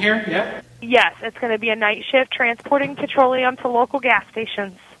 Hello? I'm here, yeah. Yes, it's going to be a night shift transporting petroleum to local gas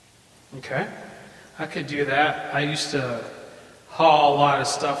stations. Okay. I could do that. I used to haul a lot of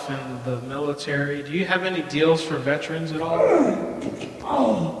stuff in the military. Do you have any deals for veterans at all?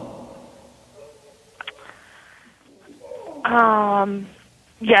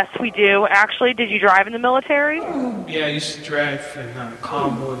 Yes, we do. Actually, did you drive in the military? Yeah, I used to drive in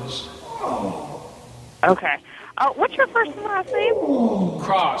convoys. Okay. What's your first and last name?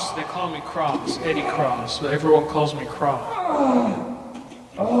 Cross. They call me Cross. Eddie Cross. But everyone calls me Cross.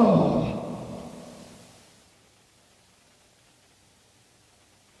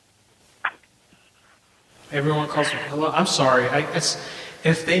 Everyone calls me. Hello. I'm sorry.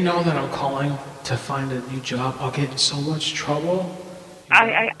 If they know that I'm calling to find a new job, I'll get in so much trouble.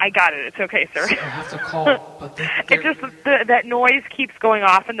 I got it. It's okay, sir. So I have to call, but it's just that noise keeps going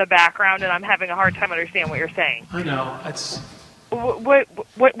off in the background, and I'm having a hard time understanding what you're saying. I know. It's.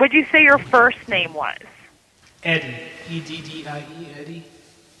 What would you say your first name was? Eddie. E-D-D-I-E. Eddie.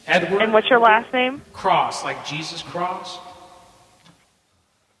 Edward. And what's your last name? Cross, like Jesus Cross.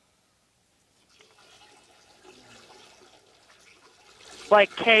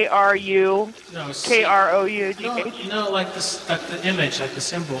 Like K-R-U? No, K-R-O-U-G-H? No, like the image, like the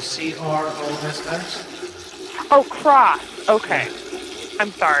symbol, C-R-O-S-S. Oh, cross. Okay.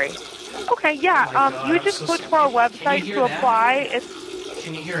 I'm sorry. Okay, yeah. God, you just go to our website to apply.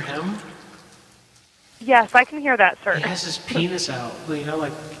 Can you hear him? Yes, I can hear that, sir. He has his penis out. You know,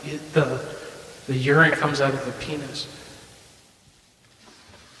 like the urine comes out of the penis.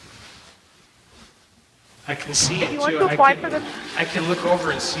 I can see it You want too. to apply for this? I can look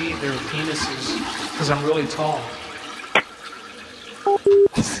over and see their penises because I'm really tall.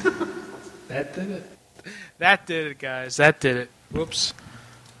 That did it. That did it, guys. That did it. Whoops.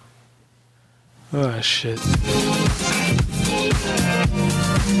 Oh, shit.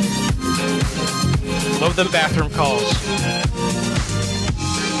 Love the bathroom calls.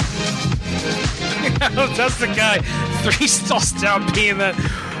 That's the guy 3 stalls down being that.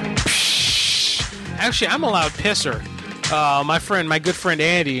 Actually, I'm a loud pisser. My good friend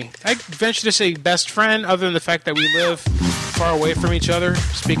Andy. I venture to say best friend, other than the fact that we live far away from each other,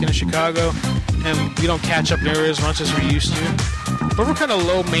 speaking of Chicago, and we don't catch up nearly as much as we used to. But we're kind of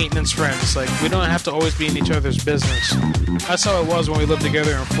low maintenance friends. Like, we don't have to always be in each other's business. That's how it was when we lived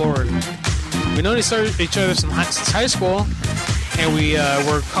together in Florida. We known each other since high school, and we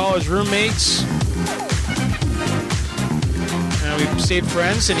were college roommates. And we stayed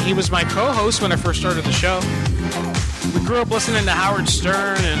friends, and he was my co-host when I first started the show. We grew up listening to Howard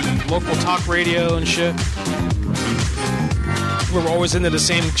Stern and local talk radio and shit. We were always into the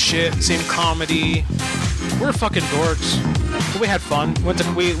same shit, same comedy. We were fucking dorks. But we had fun.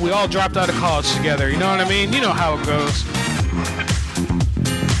 We all dropped out of college together. You know what I mean? You know how it goes.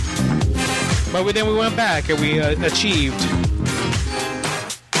 But then we went back and we achieved.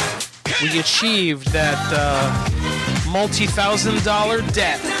 We achieved that multi-$1,000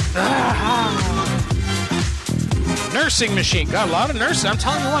 debt. Nursing machine. Got a lot of nursing. I'm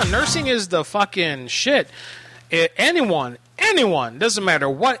telling you what, nursing is the fucking shit. Anyone, doesn't matter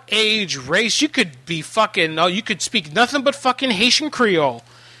what age, race, you could be fucking, you could speak nothing but fucking Haitian Creole.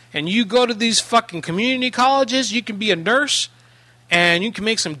 And you go to these fucking community colleges, you can be a nurse, and you can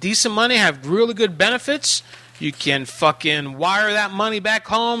make some decent money, have really good benefits. You can fucking wire that money back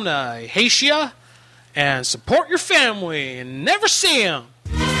home to Haitian and support your family and never see them.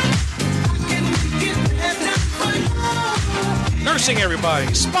 Nursing,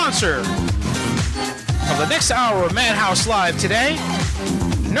 everybody. Sponsor of the next hour of Madhouse Live today.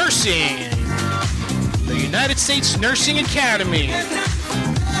 Nursing. The United States Nursing Academy.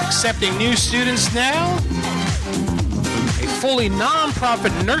 Accepting new students now. A fully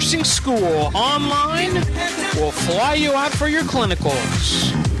non-profit nursing school online will fly you out for your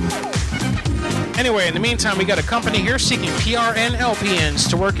clinicals. Anyway, in the meantime, we got a company here seeking PRN LPNs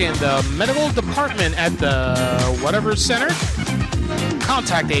to work in the medical department at the whatever center.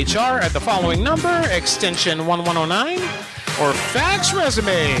 Contact HR at the following number, extension 1109, or fax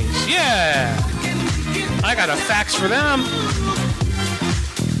resumes. Yeah! I got a fax for them.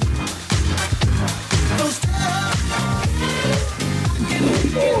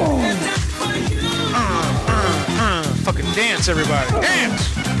 Fucking dance, everybody. Dance!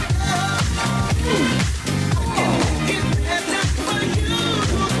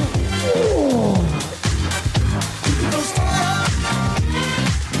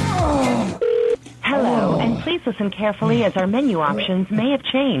 Hello, and please listen carefully as our menu options may have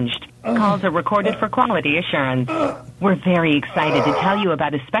changed. Calls are recorded for quality assurance. We're very excited to tell you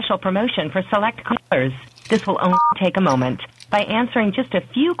about a special promotion for select callers. This will only take a moment. By answering just a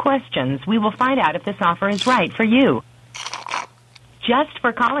few questions, we will find out if this offer is right for you. Just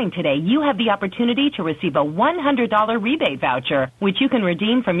for calling today, you have the opportunity to receive a $100 rebate voucher, which you can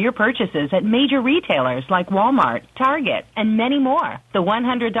redeem from your purchases at major retailers like Walmart, Target, and many more. The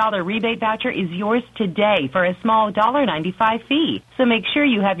 $100 rebate voucher is yours today for a small $1.95 fee, so make sure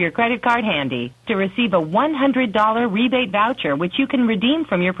you have your credit card handy. To receive a $100 rebate voucher, which you can redeem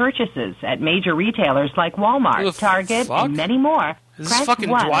from your purchases at major retailers like Walmart, Target, and many more, Is this press fucking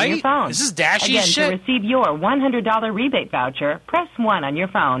 1 on your Dwight? phone. Is this Dashy Again, shit? to receive your $100 rebate voucher, press 1 on your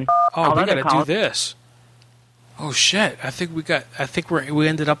phone. Oh, All we other gotta calls- do this. Oh shit! I think we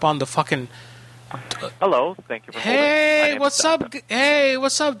ended up on the fucking. Hello, thank you for holding. Hey, what's up? Hey,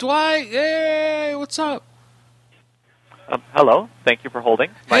 what's up, Dwight? Hey, what's up? Hello, thank you for holding.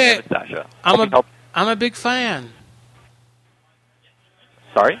 My Hey, name is Sasha. I'm a big fan.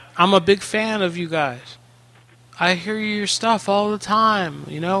 Sorry? I'm a big fan of you guys. I hear your stuff all the time.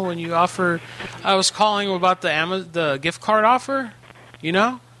 You know, when you offer, I was calling about the gift card offer. You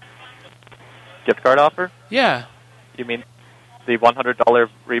know? Gift card offer? Yeah. You mean the $100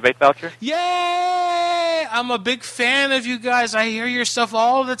 rebate voucher? Yay! I'm a big fan of you guys. I hear your stuff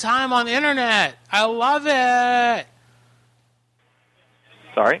all the time on the internet. I love it.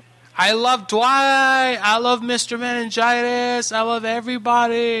 Sorry? I love Dwight. I love Mr. Meningitis. I love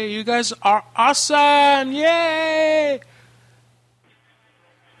everybody. You guys are awesome. Yay!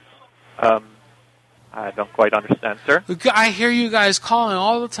 I don't quite understand, sir. I hear you guys calling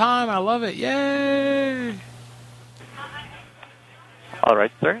all the time. I love it. Yay! All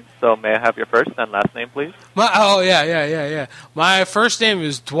right, sir. So may I have your first and last name, please? Yeah. My first name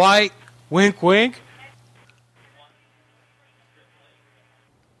is Dwight. Wink, wink.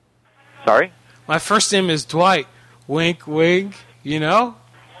 Sorry? My first name is Dwight. Wink, wink. You know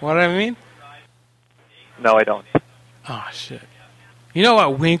what I mean? No, I don't. Oh, shit. You know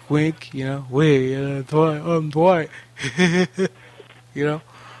what? Wink, wink. You know? Wait, Dwight. I'm Dwight. You know?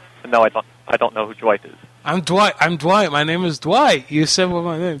 No, I don't. I don't know who Dwight is. I'm Dwight. My name is Dwight. You said what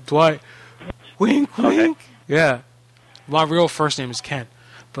my name? Dwight. Wink, wink. Okay. Yeah. My real first name is Ken.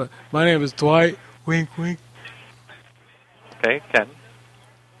 But my name is Dwight. Wink, wink. Okay, Ken.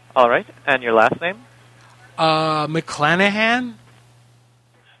 All right. And your last name? McClanahan.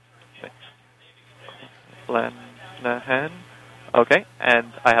 McClanahan. Okay.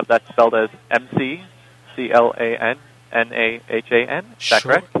 And I have that spelled as McClanahan. Is that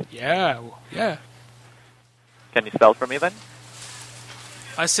correct? Yeah. Can you spell for me then?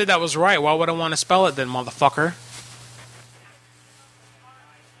 I said that was right. Why would I want to spell it then, motherfucker?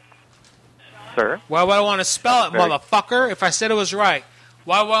 Sir? Why would I want to spell it, motherfucker? If I said it was right,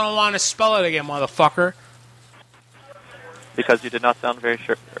 why would I want to spell it again, motherfucker? Because you did not sound very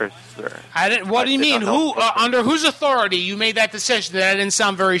sure, sir. I didn't. What do you mean? Who? Under whose authority you made that decision that I didn't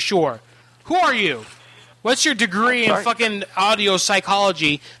sound very sure? Who are you? What's your degree in fucking audio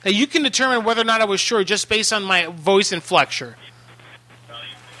psychology that you can determine whether or not I was sure just based on my voice inflection?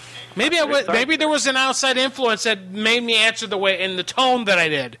 Maybe maybe there was an outside influence that made me answer the way in the tone that I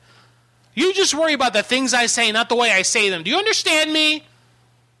did. You just worry about the things I say, not the way I say them. Do you understand me?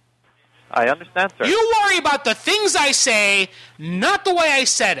 I understand, sir. You worry about the things I say, not the way I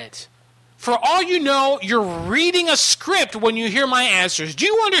said it. For all you know, you're reading a script when you hear my answers. Do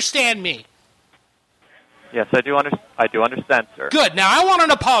you understand me? Yes, I do understand, sir. Good. Now, I want an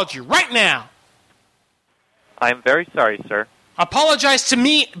apology right now. I'm very sorry, sir. Apologize to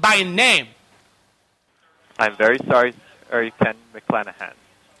me by name. I'm very sorry, sir. Ken McClanahan.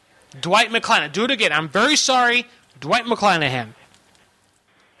 Dwight McClanahan. Do it again. I'm very sorry, Dwight McClanahan.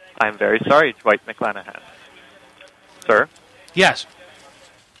 I'm very sorry, Dwight McClanahan. Sir? Yes.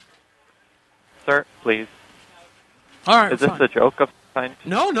 Sir, please. All right. Is this a joke of kind?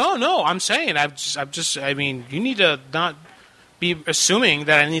 No. I'm saying, I mean, you need to not be assuming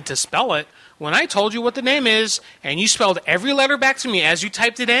that I need to spell it. When I told you what the name is, and you spelled every letter back to me as you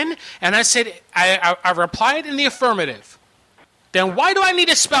typed it in, and I said, I replied in the affirmative. Then why do I need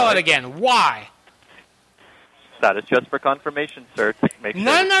to spell it again? Why? That is just for confirmation, sir. To make sure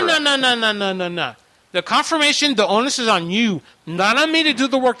No. The confirmation, the onus is on you, not on me to do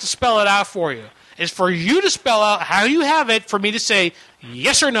the work to spell it out for you. It's for you to spell out how you have it for me to say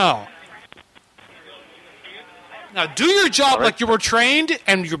yes or no. Now, do your job like you were trained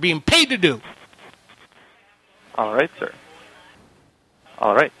and you're being paid to do. All right, sir.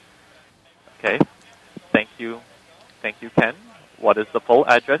 All right. Okay. Thank you. Thank you, Ken. What is the full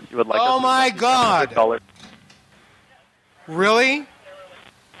address you would like us to Oh, my God. $100? Really?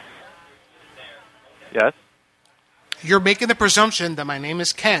 Yes. You're making the presumption that my name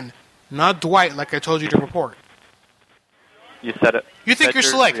is Ken, not Dwight, like I told you to report. You said it. You think you're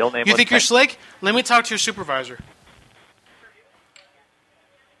slick? You think you're slick? Let me talk to your supervisor.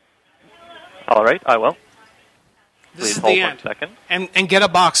 All right, I will. This Please is hold the 1 end. second. And get a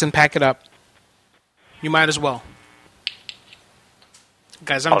box and pack it up. You might as well.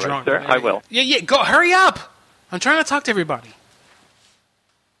 Guys, I'm All right, drunk. sir, I will. Yeah, go, hurry up! I'm trying to talk to everybody.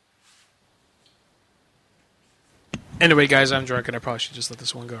 Anyway, guys, I'm drunk and I probably should just let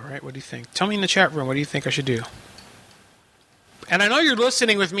this one go, right? What do you think? Tell me in the chat room, what do you think I should do? And I know you're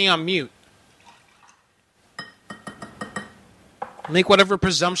listening with me on mute. Make whatever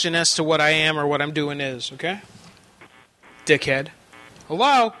presumption as to what I am or what I'm doing is, okay? Dickhead.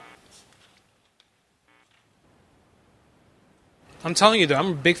 Hello? I'm telling you, though,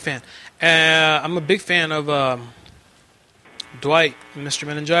 I'm a big fan. I'm a big fan of Dwight and Mr.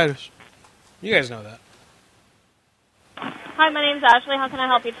 Meningitis. You guys know that. Hi, my name's Ashley. How can I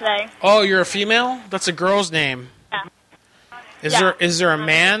help you today? Oh, you're a female? That's a girl's name. Yeah. Is there a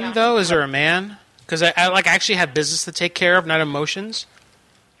man, though? Is there a man? Because I actually have business to take care of, not emotions.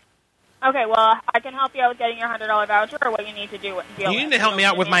 Okay, well, I can help you out with getting your $100 voucher, or what you need to do. You need to help me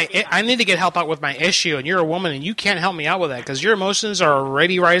out with my... I need to get help out with my issue, and you're a woman, and you can't help me out with that, because your emotions are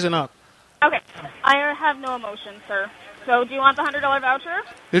already rising up. Okay, I have no emotions, sir. So, do you want the $100 voucher?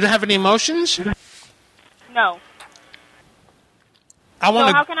 You don't have any emotions? No. I want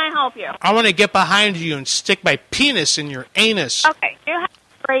So how can I help you? I want to get behind you and stick my penis in your anus. Okay, you have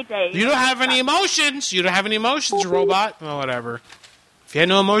a great day. You don't have any emotions. You don't have any emotions, robot. Oh, whatever. If you had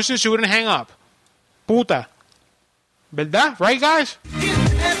no emotions, you wouldn't hang up. Puta. ¿Verdad? Right, guys?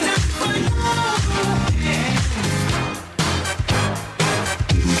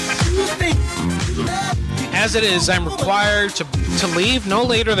 as it is, I'm required to leave no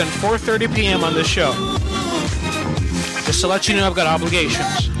later than 4:30 p.m. on this show. Just to let you know, I've got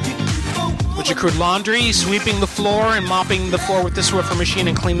obligations, which include laundry, sweeping the floor, and mopping the floor with the Swiffer machine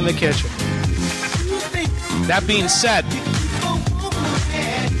and cleaning the kitchen. That being said,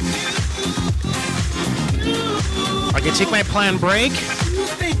 I can take my planned break,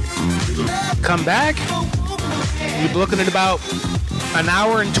 come back. You'll be looking at about an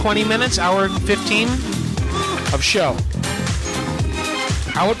hour and 20 minutes, hour and 15 of show.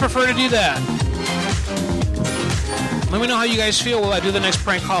 I would prefer to do that. Let me know how you guys feel while I do the next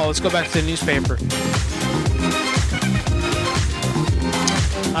prank call. Let's go back to the newspaper.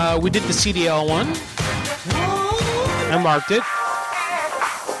 We did the CDL one. I marked it.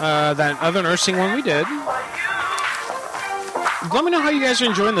 That other nursing one we did. Let me know how you guys are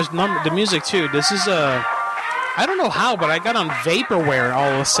enjoying the music too. This is I don't know how, but I got on vaporware all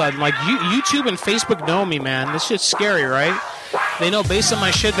of a sudden. Like YouTube and Facebook know me, man. This shit's scary, right? They know based on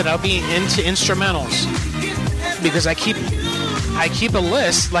my shit that I'll be into instrumentals because I keep a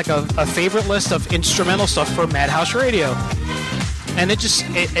list, like a favorite list of instrumental stuff for Madhouse Radio, and it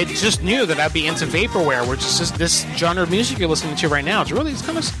just knew that I'd be into vaporware, which is just this genre of music you're listening to right now. It's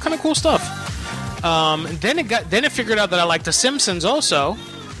kind of cool stuff. Then it figured out that I like The Simpsons also,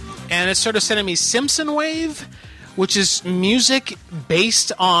 and it started sending me Simpson Wave, which is music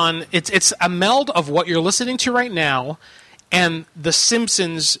based on it's a meld of what you're listening to right now and The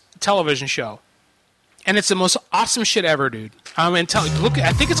Simpsons television show, and it's the most awesome shit ever, dude. Look,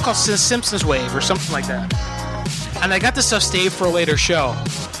 I think it's called Simpsons Wave or something like that, and I got this stuff saved for a later show.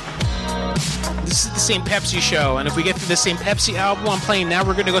 This is the same Pepsi show, and if we get through the same Pepsi album I'm playing now,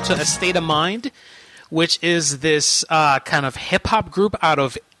 we're going to go to A State of Mind, which is this kind of hip-hop group out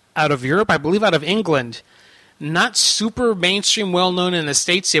of Europe, I believe out of England. Not super mainstream, well-known in the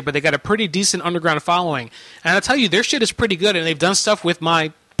States yet, but they got a pretty decent underground following. And I'll tell you, their shit is pretty good, and they've done stuff with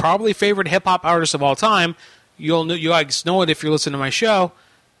my probably favorite hip-hop artist of all time. You guys know it if you're listening to my show,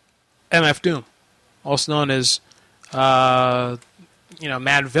 MF Doom, also known as Mad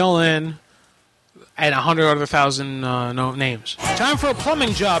Villain, and 100 other thousand names. Time for a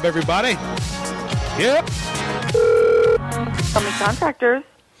plumbing job, everybody. Yep. Plumbing Contractors.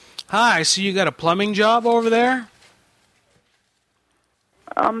 Hi, so you got a plumbing job over there?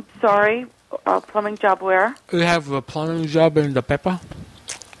 Sorry, plumbing job where? We have a plumbing job in the Pepper.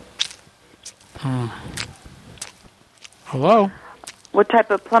 Hello? What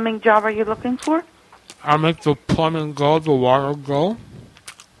type of plumbing job are you looking for? I make the plumbing go, the water go.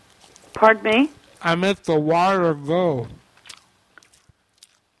 Pardon me? I make the water go.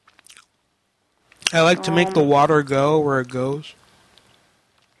 I like to make the water go where it goes.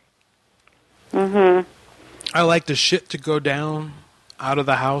 Mm-hmm. I like the shit to go down out of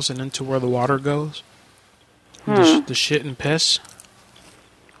the house and into where the water goes. The shit and piss.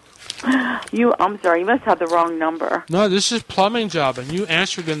 I'm sorry, you must have the wrong number. No, this is plumbing job, and you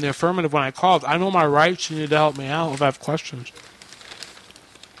answered in the affirmative when I called. I know my rights. You need to help me out if I have questions.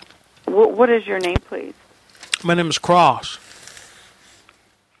 What is your name, please? My name is Cross.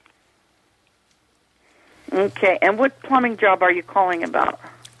 Okay, and what plumbing job are you calling about?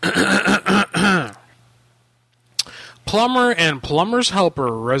 Plumber and plumber's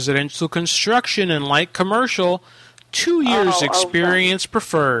helper, residential construction and light commercial, 2 years experience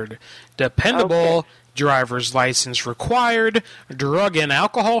preferred, dependable, driver's license required, drug and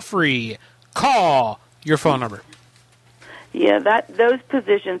alcohol free. Call your phone number. Yeah, those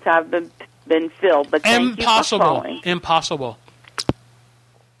positions have been filled, but thank you for calling. Impossible.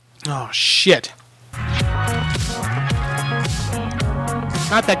 Oh, shit.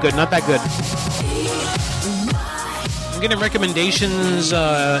 Not that good. I'm getting recommendations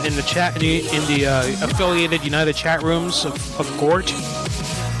in the chat in the affiliated United chat rooms of Gort.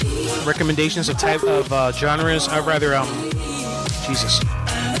 Recommendations of type of genres,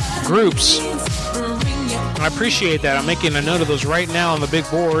 groups. I appreciate that. I'm making a note of those right now on the big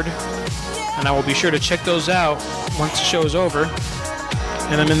board, and I will be sure to check those out once the show is over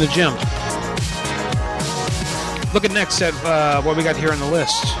and I'm in the gym. Looking next at what we got here on the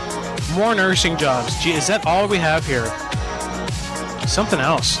list. More nursing jobs. Gee, is that all we have here? Something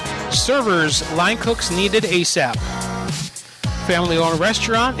else. Servers, line cooks needed ASAP. Family-owned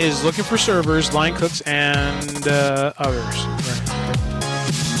restaurant is looking for servers, line cooks, and others.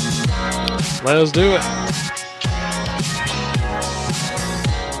 Right. Let's do it.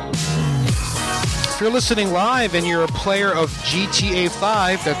 If you're listening live and you're a player of GTA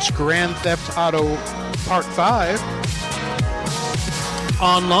 5, that's Grand Theft Auto Part 5,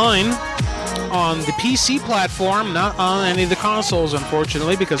 online, on the PC platform, not on any of the consoles,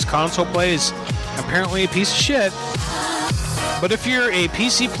 unfortunately, because console play is apparently a piece of shit. But if you're a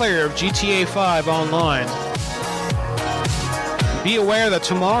PC player of GTA 5 online, be aware that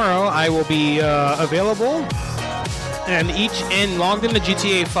tomorrow I will be available and logged into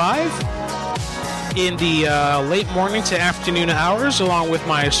GTA 5 in the late morning to afternoon hours, along with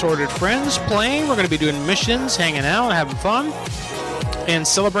my assorted friends playing. We're going to be doing missions, hanging out, having fun, in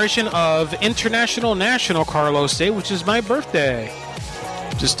celebration of International National Carlos Day, which is my birthday.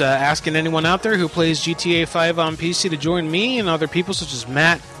 Just asking anyone out there who plays GTA 5 on PC to join me and other people such as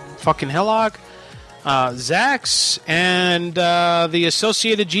Matt fucking Hillock, Zax, and the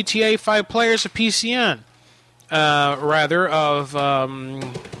associated GTA 5 players of PCN.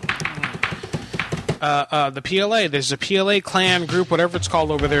 The PLA. There's a PLA clan group, whatever it's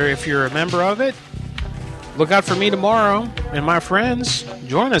called over there. If you're a member of it, look out for me tomorrow and my friends.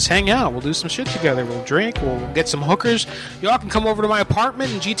 Join us, hang out. We'll do some shit together. We'll drink. We'll get some hookers. Y'all can come over to my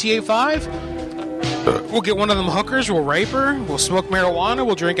apartment in GTA 5. We'll get one of them hookers. We'll rape her. We'll smoke marijuana.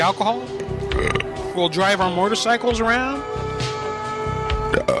 We'll drink alcohol. We'll drive our motorcycles around.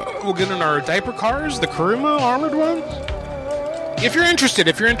 We'll get in our diaper cars, the Kuruma armored ones. If you're interested.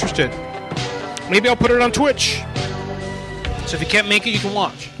 Maybe I'll put it on Twitch. So if you can't make it, you can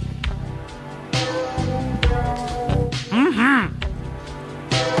watch. Mm-hmm.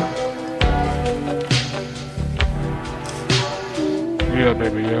 Yeah,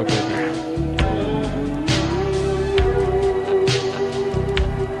 baby.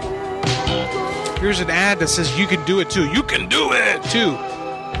 Here's an ad that says you can do it too. You can do it too.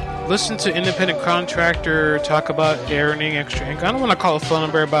 Listen to independent contractor talk about earning extra income. I don't want to call a phone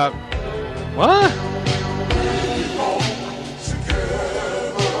number about what?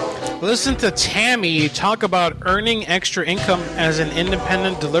 Listen to Tammy talk about earning extra income as an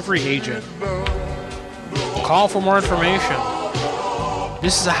independent delivery agent. Call for more information.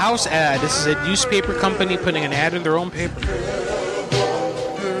 This is a house ad. This is a newspaper company putting an ad in their own paper.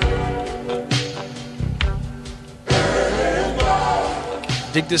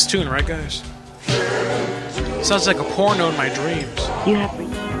 Dig this tune, right, guys? Sounds like a porno in my dreams. You have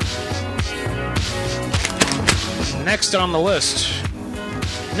Next on the list.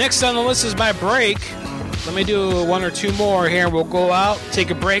 Next on the list is my break. Let me do one or two more here. We'll go out,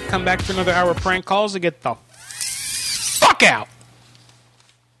 take a break, come back for another hour of prank calls and get the fuck out.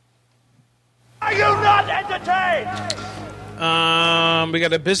 Are you not entertained? We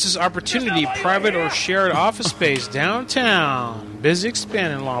got a business opportunity, private or shared office space downtown. Busy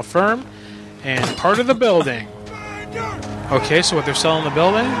expanding law firm and part of the building. Okay, so what they're selling in the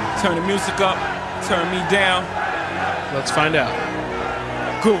building? Turn the music up, turn me down. Let's find out.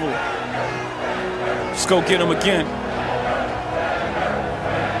 Google. Let's go get him again.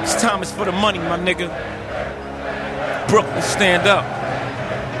 This time is for the money, my nigga. Brooklyn, stand up.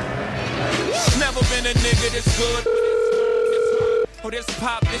 Never been a nigga this good. Oh, this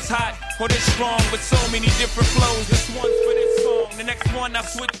pop, this hot, oh, this strong, with so many different flows. This one's for this song, the next one I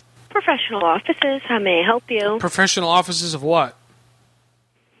switch. Professional offices, how may I help you? Professional offices of what?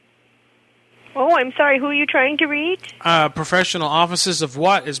 Oh, I'm sorry, who are you trying to reach? Professional offices of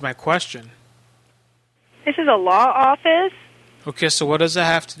what is my question. This is a law office? Okay, so what does that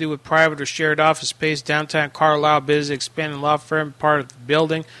have to do with private or shared office space, downtown Carlisle, busy expanding law firm, part of the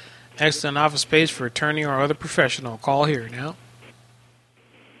building, excellent office space for attorney or other professional? Call here now.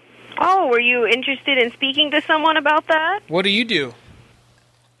 Oh, were you interested in speaking to someone about that? What do you do?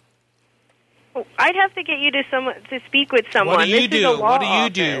 Oh, I'd have to get you to speak with someone. What do you do? What do you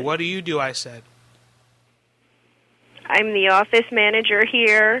do? What do you do? I said. I'm the office manager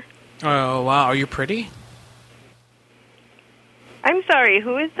here. Oh, wow. Are you pretty? I'm sorry,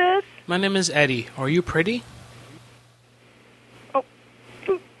 who is this? My name is Eddie. Are you pretty? Oh,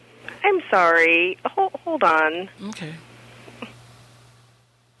 I'm sorry. Hold on. Okay.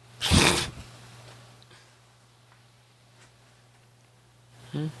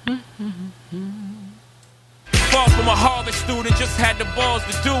 Far from a Harvard student, just had the balls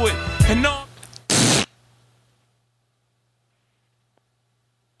to do it. And no.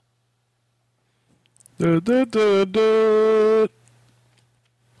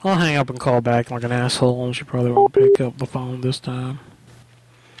 I'll hang up and call back like an asshole, and she probably won't pick up the phone this time.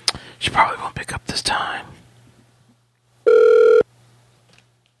 She probably won't pick up this time.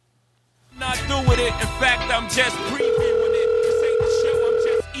 Not doing it. In fact, I'm just previewing it. This ain't the show, I'm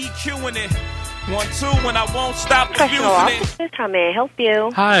just EQing it. 1, 2, when I won't stop Professional offices, how may I help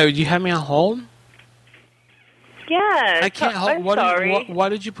you? Hi, you have me on hold? Yes. I can't hold. I'm sorry. Why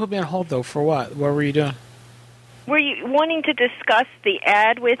did you put me on hold though? For what? What were you doing? Were you wanting to discuss the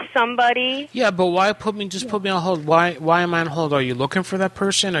ad with somebody? Yeah, but why put me on hold? Why am I on hold? Are you looking for that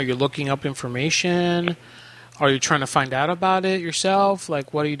person? Are you looking up information? Are you trying to find out about it yourself?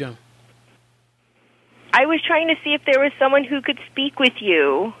 Like, what are you doing? I was trying to see if there was someone who could speak with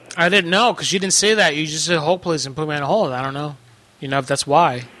you. I didn't know, because you didn't say that. You just said hold please and put me on hold. I don't know. You know, if that's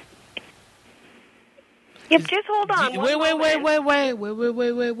why. Yep, just hold on.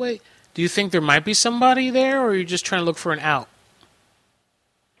 Wait. Do you think there might be somebody there, or are you just trying to look for an out?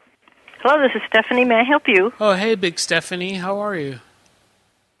 Hello, this is Stephanie. May I help you? Oh, hey, big Stephanie. How are you?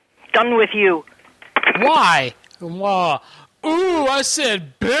 Done with you. Why? Wow. Ooh, I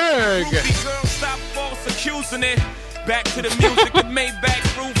said big. Girl, stop false accusing it. Back to the music, the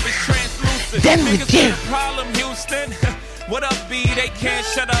Maybach roof is translucent. Niggas got a problem, Houston. What up, B? They can't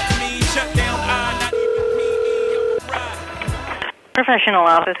shut up me. Shut down I, not Professional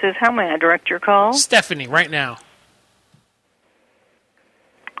offices, how may I direct your call? Stephanie, right now.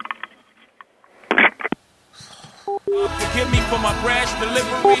 Forgive me for my brash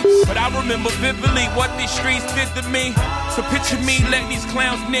delivery, but I remember vividly what these streets did to me. So picture me letting these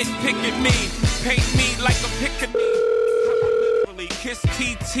clowns nitpick at me, paint me like a Piccadilly, kiss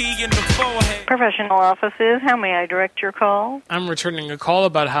TT in the forehead. Professional offices, how may I direct your call? I'm returning a call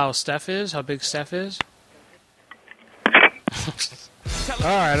about how Steph is, how big Steph is. All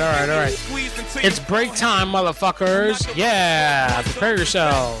right. It's break time, motherfuckers. Yeah, prepare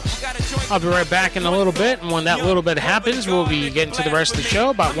yourselves. I'll be right back in a little bit, and when that little bit happens, we'll be getting to the rest of the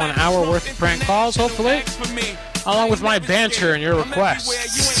show, about 1 hour worth of prank calls, hopefully, along with my banter and your requests.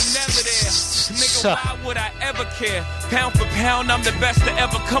 Why would I ever care? Pound for pound, I'm the best to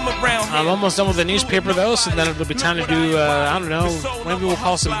ever come around. I'm almost done with the newspaper, though, so then it'll be time to do, I don't know, maybe we'll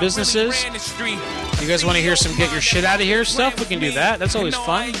call some businesses. You guys want to hear some get your shit out of here stuff? We can do that. That's always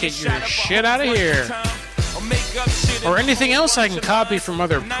fun. Get your shit out of here. Or anything else I can copy from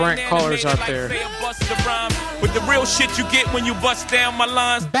other prank callers out there. With the real shit you get when you bust down my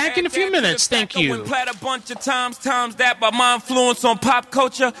lines. Back in a few minutes, thank you. Played a bunch of times that by my influence on pop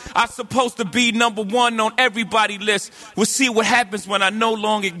culture, I'm supposed to be #1 on everybody's list. We'll see what happens when I no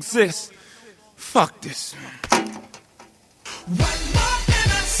longer exist. Fuck this.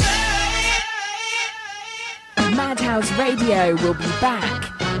 Madhouse Radio will be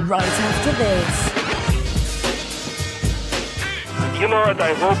back right after this. You know what?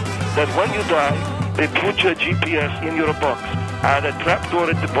 I hope that when you die, they put your GPS in your box and a trapdoor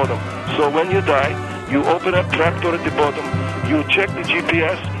at the bottom. So when you die, you open up trapdoor at the bottom, you check the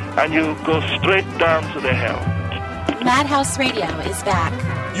GPS, and you go straight down to the hell. Madhouse Radio is back.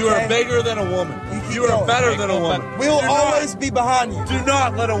 You are bigger than a woman. You are better than a woman. We'll always be behind you. Do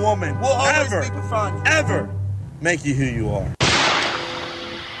not let a woman We'll always be behind you. ever make you who you are.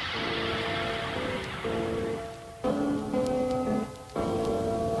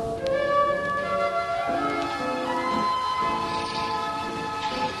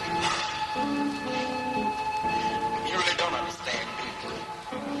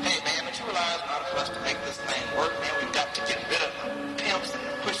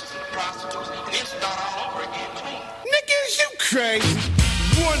 Crazy.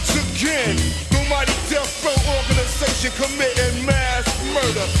 Once again, the mighty death row organization committing mass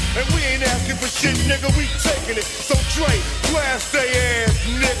murder. And we ain't asking for shit, nigga, we taking it. So Dre, blast they ass,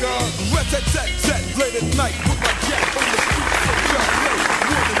 nigga. Rat-tat-tat-tat, late at night with my jack on the street. So y'all know,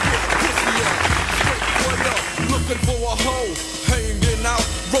 wanna get pussy out. Straight up, looking for a hoe. Hanging out,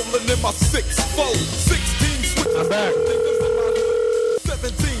 rolling in my 6-4. 16 switch. I'm back.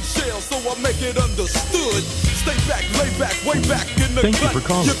 17 shells, so I make it understood. Stay back, lay back, way back in the Thank you for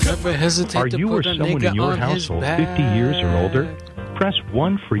calling. Never hesitate Are to you or put a someone nigga in your on his household back. 50 years or older? Press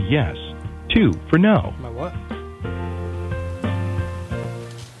 1 for yes, 2 for no. Am I what?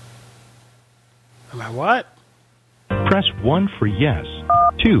 Am I what? Press 1 for yes,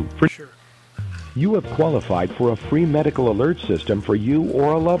 2 for sure. You have qualified for a free medical alert system for you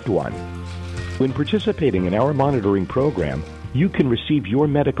or a loved one. When participating in our monitoring program, you can receive your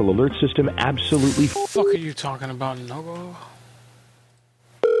medical alert system absolutely What the fuck are you talking about, Nogo?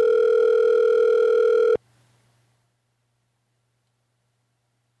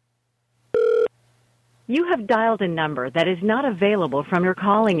 You have dialed a number that is not available from your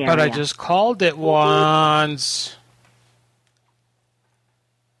calling area. But I just called it once.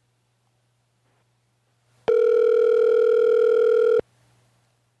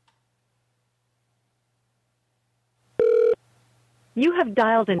 You have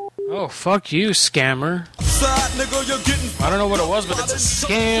dialed an... Oh, fuck you, scammer. I don't know what it was, but it's a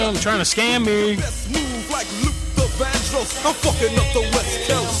scam. Trying to scam me. Like Luke the Vandross, I'm fucking up the West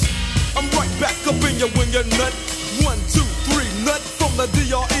Coast. I'm right back up in you when you're nut. from the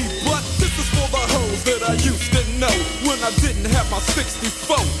DRE, but this is for the hoes that I used to know when I didn't have my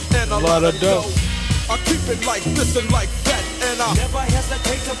 64 and a lot of dough. I keep it like this and like that, and I never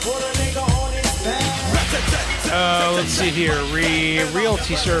hesitate to put a nigga on his back. Let's see here.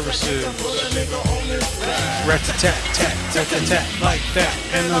 Realty services. Rat-a-tat-tat-tat-tat-tat like that.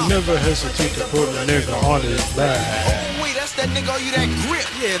 And I never hesitate to put a nigga on his back. Oh, wait, that's that nigga you that grip.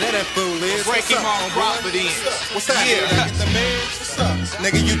 Yeah, that fool is. Break him on property. What's up? Yeah. Can I get the meds? What's up?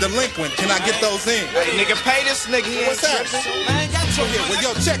 Nigga, you delinquent. Can I get those in? Hey, nigga, pay this nigga. What's up? Man, got your here. Well,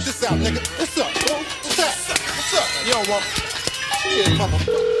 yo, check this out, nigga. What's up, bro? What's up? What's up? You don't want... Yeah,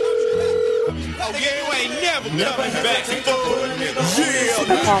 motherfucker. Oh, yeah, you ain't never coming back. Yeah.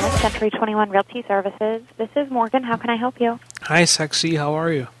 Century 21 Realty Services. This is Morgan. How can I help you? Hi, sexy. How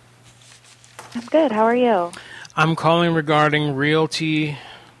are you? I'm good. How are you? I'm calling regarding realty,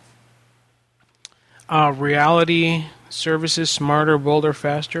 reality services, smarter, bolder,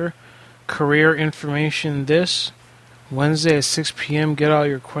 faster, career information. This Wednesday at 6 p.m. Get all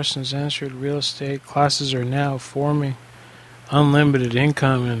your questions answered. Real estate classes are now forming. Unlimited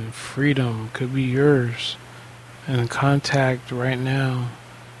income and freedom could be yours. And contact right now.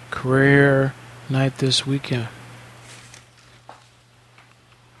 Career night this weekend.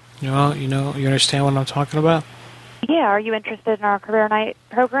 You understand what I'm talking about? Yeah, are you interested in our career night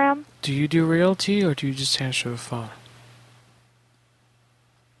program? Do you do realty or do you just answer the phone?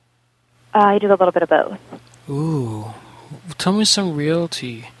 I do a little bit of both. Ooh. Tell me some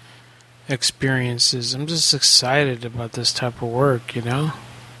realty experiences. I'm just excited about this type of work, you know?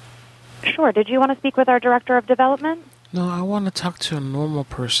 Sure. Did you want to speak with our Director of Development? No, I want to talk to a normal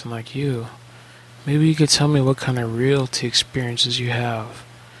person like you. Maybe you could tell me what kind of realty experiences you have.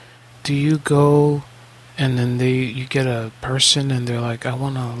 Do you go and then you get a person and they're like, I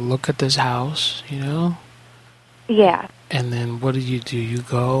want to look at this house, you know? Yeah. And then what do? You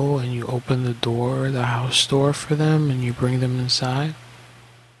go and you open the door, the house door for them, and you bring them inside?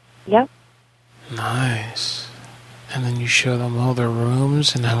 Yep. Nice. And then you show them all their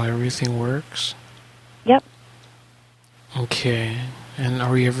rooms and how everything works? Yep. Okay. And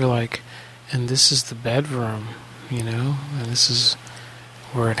are you ever like, and this is the bedroom, you know? And this is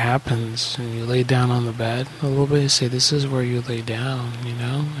where it happens. And you lay down on the bed a little bit. You say, this is where you lay down, you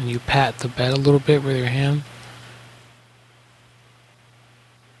know? And you pat the bed a little bit with your hand.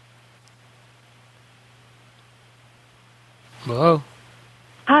 Hello?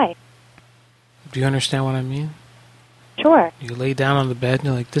 Hi. Do you understand what I mean? Sure. You lay down on the bed and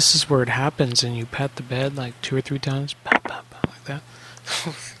you're like, this is where it happens, and you pat the bed like 2 or 3 times, pat, pat, pat, like that.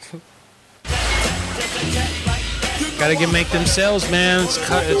 Gotta make them sales, man.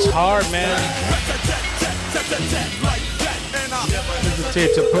 It's hard, man.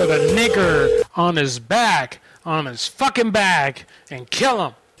 To put a nigger on his back, on his fucking back, and kill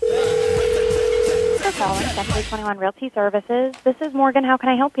him. Calling Century 21 Realty Services. This is Morgan. How can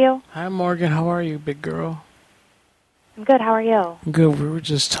I help you? Hi, Morgan. How are you, big girl? I'm good. How are you? Good. We were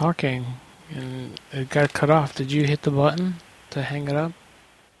just talking, and it got cut off. Did you hit the button to hang it up?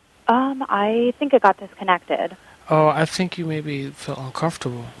 I think it got disconnected. Oh, I think you maybe felt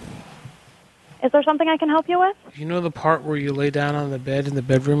uncomfortable. Is there something I can help you with? You know the part where you lay down on the bed in the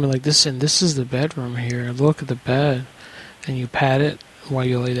bedroom and like this, and this is the bedroom here. Look at the bed, and you pat it while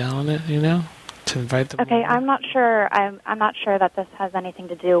you lay down on it, you know? To invite them. Okay, I'm not sure. I'm not sure that this has anything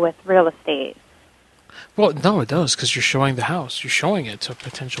to do with real estate. Well, no, it does, because you're showing the house. You're showing it to a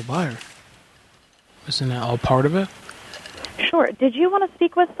potential buyer. Isn't that all part of it? Sure. Did you want to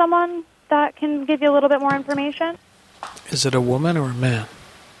speak with someone that can give you a little bit more information? Is it a woman or a man?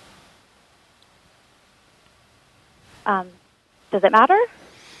 Does it matter?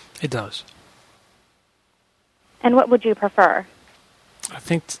 It does. And what would you prefer? I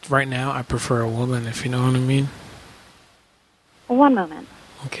think right now I prefer a woman, if you know what I mean. One moment.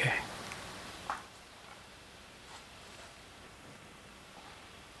 Okay.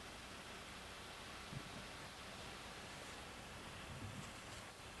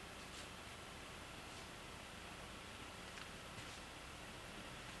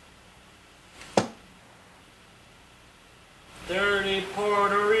 Dirty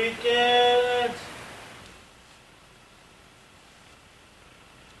Puerto Ricans.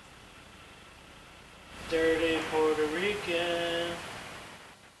 Dirty Puerto Rican.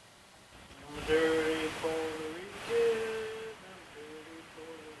 I'm a dirty Puerto Rican.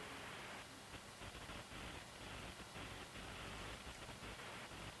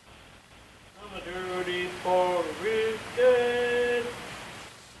 I'm a dirty Puerto Rican.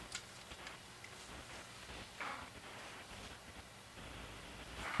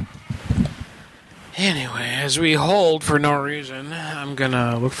 Anyway, as we hold for no reason, I'm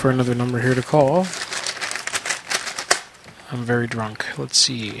gonna look for another number here to call. I'm very drunk. Let's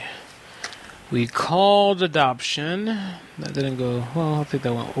see. We called adoption. That didn't go well. I think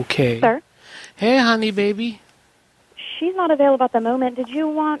that went okay. Sir? Hey, honey, baby. She's not available at the moment. Did you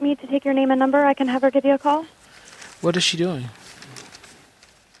want me to take your name and number? I can have her give you a call. What is she doing?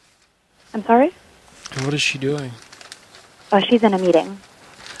 I'm sorry? What is she doing? She's in a meeting.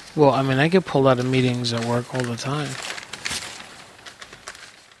 Well, I mean, I get pulled out of meetings at work all the time.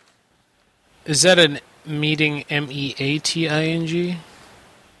 Is that a meeting, M-E-A-T-I-N-G?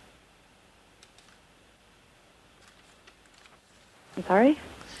 I'm sorry?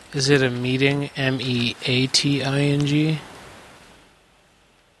 Is it a meeting, M-E-A-T-I-N-G?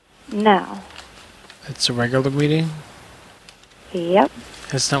 No. It's a regular meeting? Yep.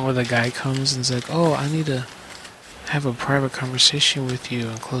 It's not where the guy comes and is like, oh, I need to have a private conversation with you,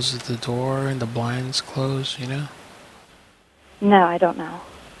 and closes the door and the blinds close, you know? No, I don't know.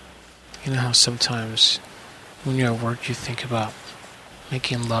 You know how sometimes when you're at work you think about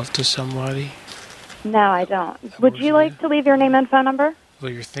making love to somebody? No, I don't. Would you like to leave your name and phone number?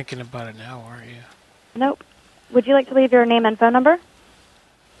 Well, you're thinking about it now, aren't you? Nope. Would you like to leave your name and phone number?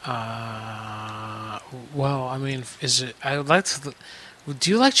 Well, I mean, I would like to...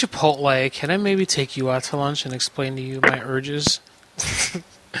 Do you like Chipotle? Can I maybe take you out to lunch and explain to you my urges?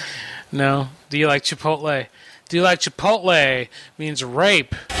 No? Do you like Chipotle? Do you like Chipotle? Means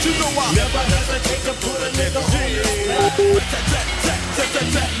rape. You know I never hesitate to put a nigga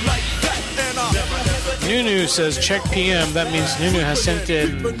Nunu says check PM. That means Nunu has sent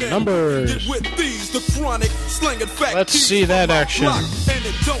in numbers. Let's see that action.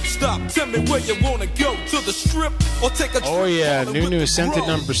 Oh yeah, Nunu sent in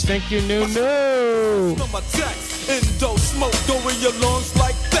numbers. Thank you, Nunu.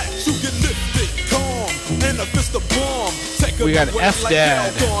 We got F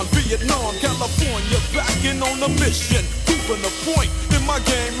Dad. Vietnam, California, backing on a mission. Proving the point in my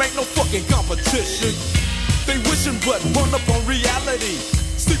game ain't no fucking competition. They wishing but run up on reality.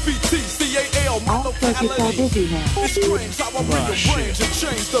 CPT, CAL, my locality. It's strange how I rearrange and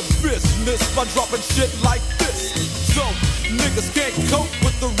change the business by dropping shit like this. So, niggas can't cope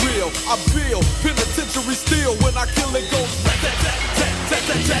with the real. I build penitentiary steel when I kill it goes like that,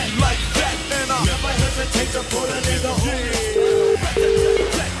 like that. And I never hesitate to put a nigga on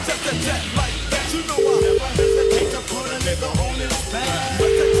like that. You know I never hesitate to put a nigga on his back.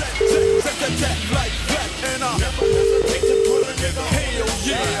 Like that. And I never hesitate to put a nigga hell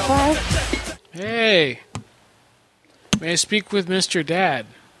yeah. Hey, may I speak with Mr. Dad?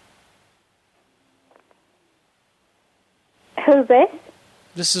 Who's this?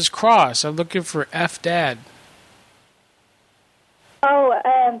 This is Cross. I'm looking for F Dad. Oh,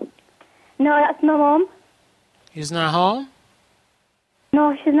 no, that's my mom. He's not home?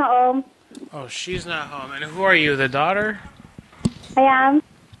 No, she's not home. Oh, she's not home. And who are you, the daughter? I am.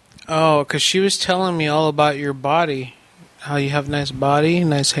 Oh, because she was telling me all about your body. How you have nice body,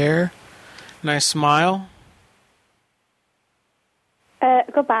 nice hair, nice smile.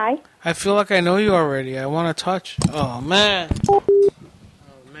 Goodbye. I feel like I know you already. I want to touch. Oh, man.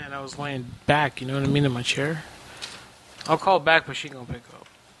 I was laying back, you know what I mean, in my chair. I'll call back, but she ain't gonna pick up.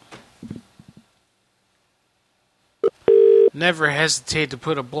 Never hesitate to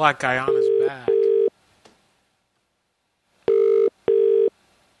put a black guy on his back.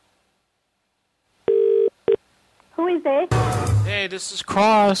 Who is this? Hey, this is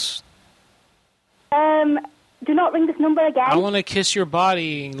Cross. Do not ring this number again. I want to kiss your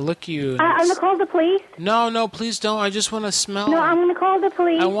body and lick you. I'm going to call the police. No, please don't. I just want to smell. No, I'm going to call the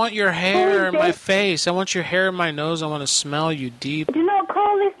police. I want your hair in my face. I want your hair in my nose. I want to smell you deep. Do not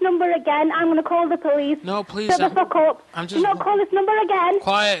call this number again. I'm going to call the police. No, please. Shut the fuck up. Do not call this number again.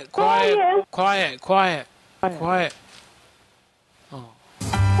 Quiet. Oh.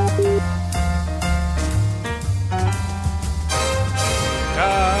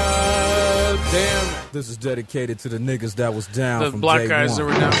 God damn it. This is dedicated to the niggas that was down the from black day guys one. that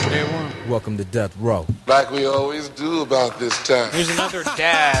were down from day one. Welcome to Death Row. Like we always do about this time. Here's another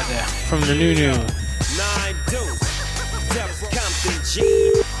dad from the Nunu. 9 Deuce, Death Compton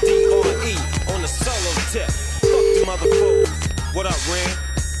G-D-R-E on the solo tip. Fuck the motherfuckers. What up, Ren?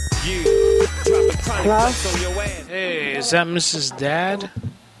 You dropping chronic flex on your ass. Hey, is that Mrs. Dad?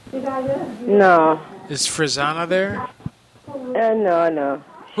 No. Is Frizana there? No.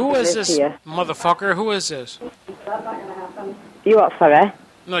 Who is Liz this here. motherfucker? Who is this? You what, sorry?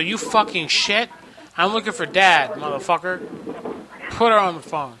 No, you fucking shit. I'm looking for Dad, motherfucker. Put her on the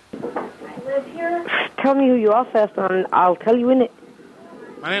phone. Tell me who you are first, and I'll tell you in it.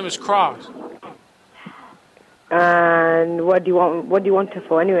 My name is Cross. And what do you want? What do you want it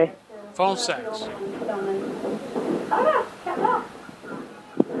for anyway? Phone sex.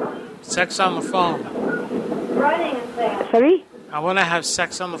 Sex on the phone. Sorry? I want to have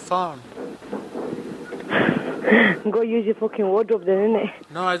sex on the phone. Go use your fucking wardrobe then, innit?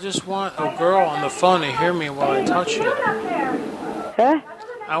 No, I just want a girl on the phone to hear me while I touch it. Huh?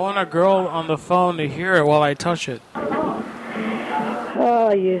 I want a girl on the phone to hear it while I touch it.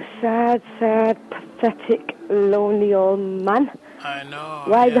 Oh, you sad, pathetic, lonely old man. I know.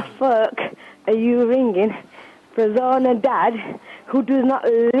 Why the fuck are you ringing Frazana Dad, who does not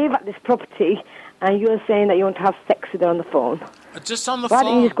live at this property, and you're saying that you want to have sex with her on the phone? Just on the Why phone.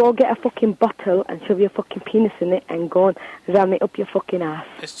 don't you just go get a fucking bottle and shove your fucking penis in it and go and ram it up your fucking ass?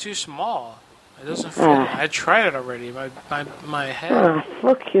 It's too small. It doesn't fit. I tried it already. My head. Ah,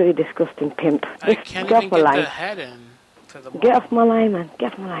 fuck you, you disgusting pimp. I Just can't get even off my get line. the head in. To the Get off my line, man.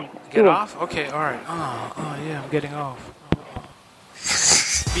 Get off my line. Get Go. off? Okay, alright. Oh, yeah, I'm getting off.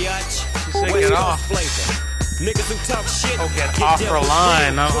 Biatch. He said get off. Niggas who talk shit. Oh, get off her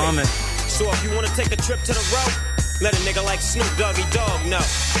line, not on it. So if you want to take a trip to the road, let a nigga like Snoop Doggy Dogg know.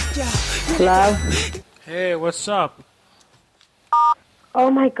 Hello? Hey, what's up? Oh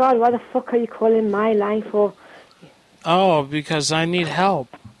my god, why the fuck are you calling my line for? Oh, because I need help.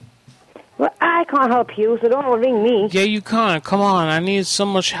 Well, I can't help you, so don't ring me. Yeah, you can't. Come on, I need so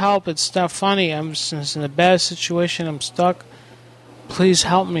much help. It's not funny. I'm just in a bad situation. I'm stuck. Please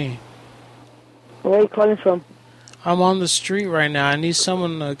help me. Where are you calling from? I'm on the street right now. I need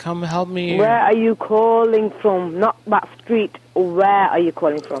someone to come help me. Where are you calling from? Not that street. Where are you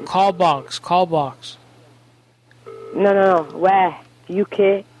calling from? Call box. No. Where?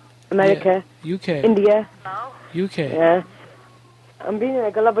 UK? America? Yeah, UK. India? UK. Yeah. I'm being a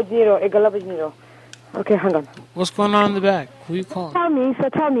Galabajiro. Okay, hang on. What's going on in the back? Who are you calling? Tell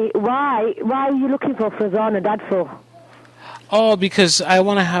me, why are you looking for Frazana Dad for? Oh, because I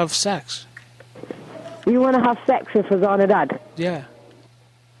want to have sex. You want to have sex with Frazana Dad? Yeah.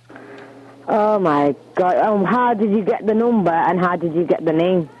 Oh my god. How did you get the number and how did you get the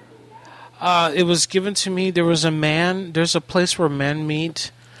name? It was given to me. There's a place where men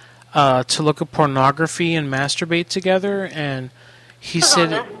meet to look at pornography and masturbate together, and he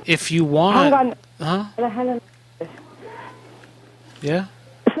said, if you want... Hang on. Huh? Yeah?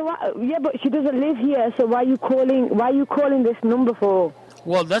 So yeah, but she doesn't live here, so why are you calling this number for?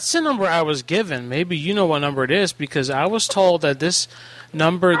 Well, that's the number I was given. Maybe you know what number it is, because I was told that this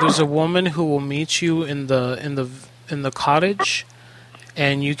number, there's a woman who will meet you in the cottage,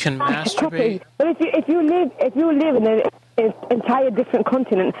 and you can masturbate. But if you live in an entire different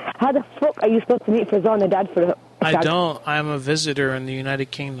continent, how the fuck are you supposed to meet Frazana Dad for a I don't. I'm a visitor in the United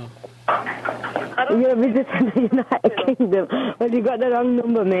Kingdom. You're a visitor in the United Kingdom. Well, you got the wrong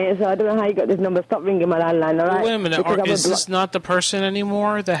number, mate, so I don't know how you got this number. Stop ringing my landline, all right? Wait a minute. Is this not the person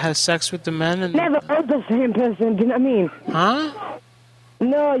anymore that has sex with the men? Never was the same person, do you know what I mean? Huh?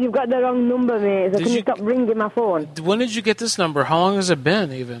 No, you've got the wrong number, mate, so can you stop ringing my phone? When did you get this number? How long has it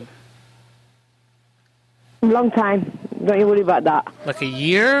been, even? Long time. Don't you worry about that. Like a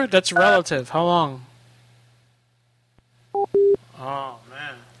year? That's relative. How long? Oh,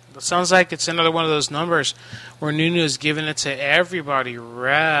 man. It sounds like it's another one of those numbers where Nunu is giving it to everybody.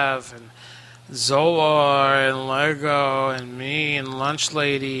 Rev and Zoar and Lego and me and Lunch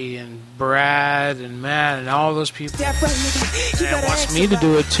Lady and Brad and Matt and all those people. And it wants me to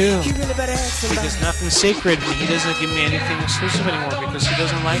do it too. Because nothing's sacred and he doesn't give me anything exclusive anymore because he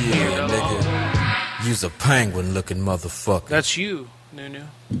doesn't like me at all. You's a penguin looking motherfucker. That's you, Nunu.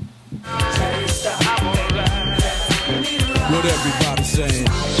 What everybody saying?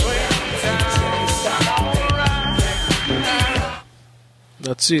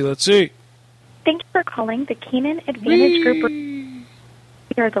 Let's see. Thank you for calling the Keenan Advantage Group. We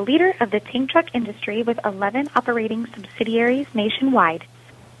are the leader of the tank truck industry with 11 operating subsidiaries nationwide.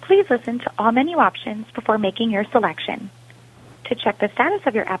 Please listen to all menu options before making your selection. To check the status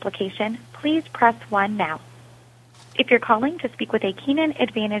of your application, please press 1 now. If you're calling to speak with a Keenan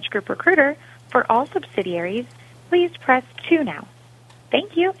Advantage Group recruiter for all subsidiaries, please press 2 now.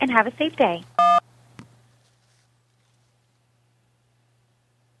 Thank you and have a safe day.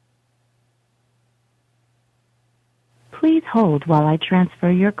 Please hold while I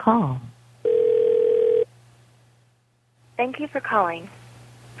transfer your call. Thank you for calling.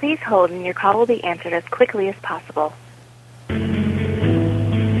 Please hold and your call will be answered as quickly as possible.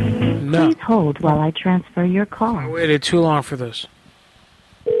 No. Please hold while I transfer your call. I waited too long for this.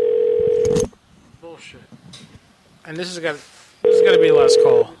 Bullshit. And this has got to be the last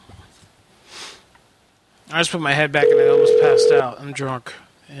call. I just put my head back and I almost passed out. I'm drunk.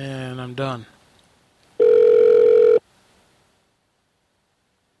 And I'm done.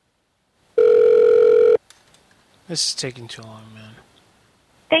 This is taking too long, man.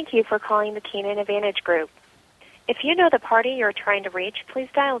 Thank you for calling the Keenan Advantage Group. If you know the party you're trying to reach, please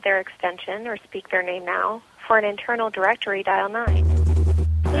dial their extension or speak their name now. For an internal directory, dial 9.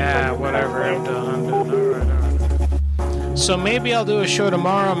 Yeah, whatever. I'm done. All right. So maybe I'll do a show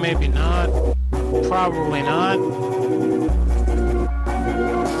tomorrow, maybe not. Probably not.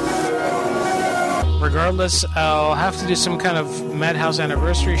 Regardless, I'll have to do some kind of Madhouse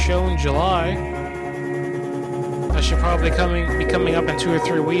anniversary show in July. That should probably be coming up in 2 or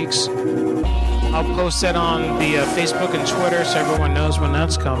 3 weeks. I'll post that on the Facebook and Twitter so everyone knows when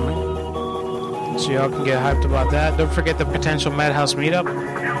that's coming. So y'all can get hyped about that. Don't forget the potential Madhouse meetup.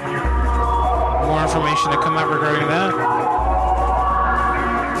 More information to come out regarding that.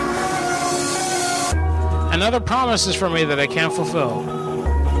 And other promises from me that I can't fulfill.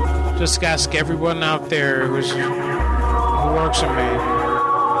 Just ask everyone out there who works with me.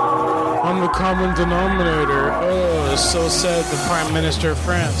 I'm the common denominator. Oh, so said the Prime Minister of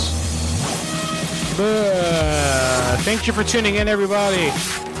France. Thank you for tuning in, everybody.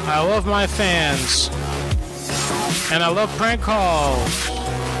 I love my fans. And I love prank calls.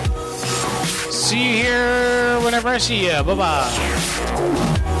 See you here whenever I see you. Bye-bye.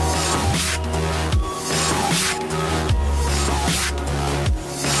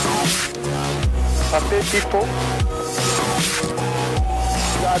 Happy people.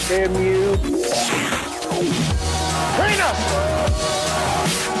 Goddamn you. Trina!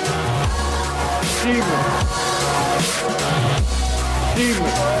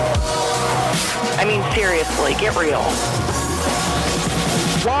 Demon. I mean, seriously, get real.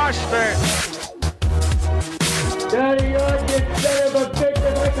 Wash that. Daddy, you're just son of a bitch.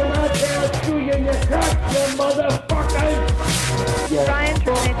 If I come out there, I'll screw you in your crotch, you motherfucker. Brian,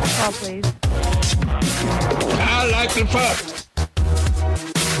 terminate the call, please. I like to fuck.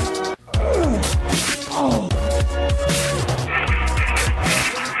 Oh.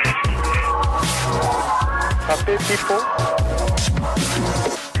 Happy people.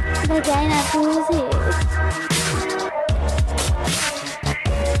 Vagina pussy.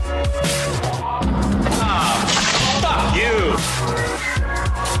 Fuck you.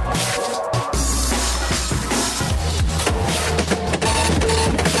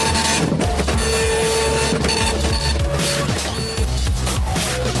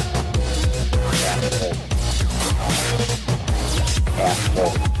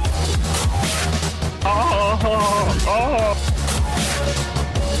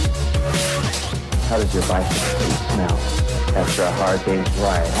 How does your bicycle smell after a hard day's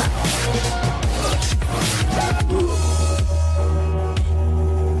ride?